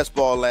from my best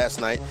ball last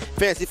night.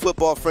 Fantasy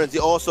Football Frenzy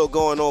also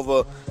going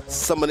over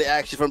some of the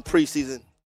action from preseason.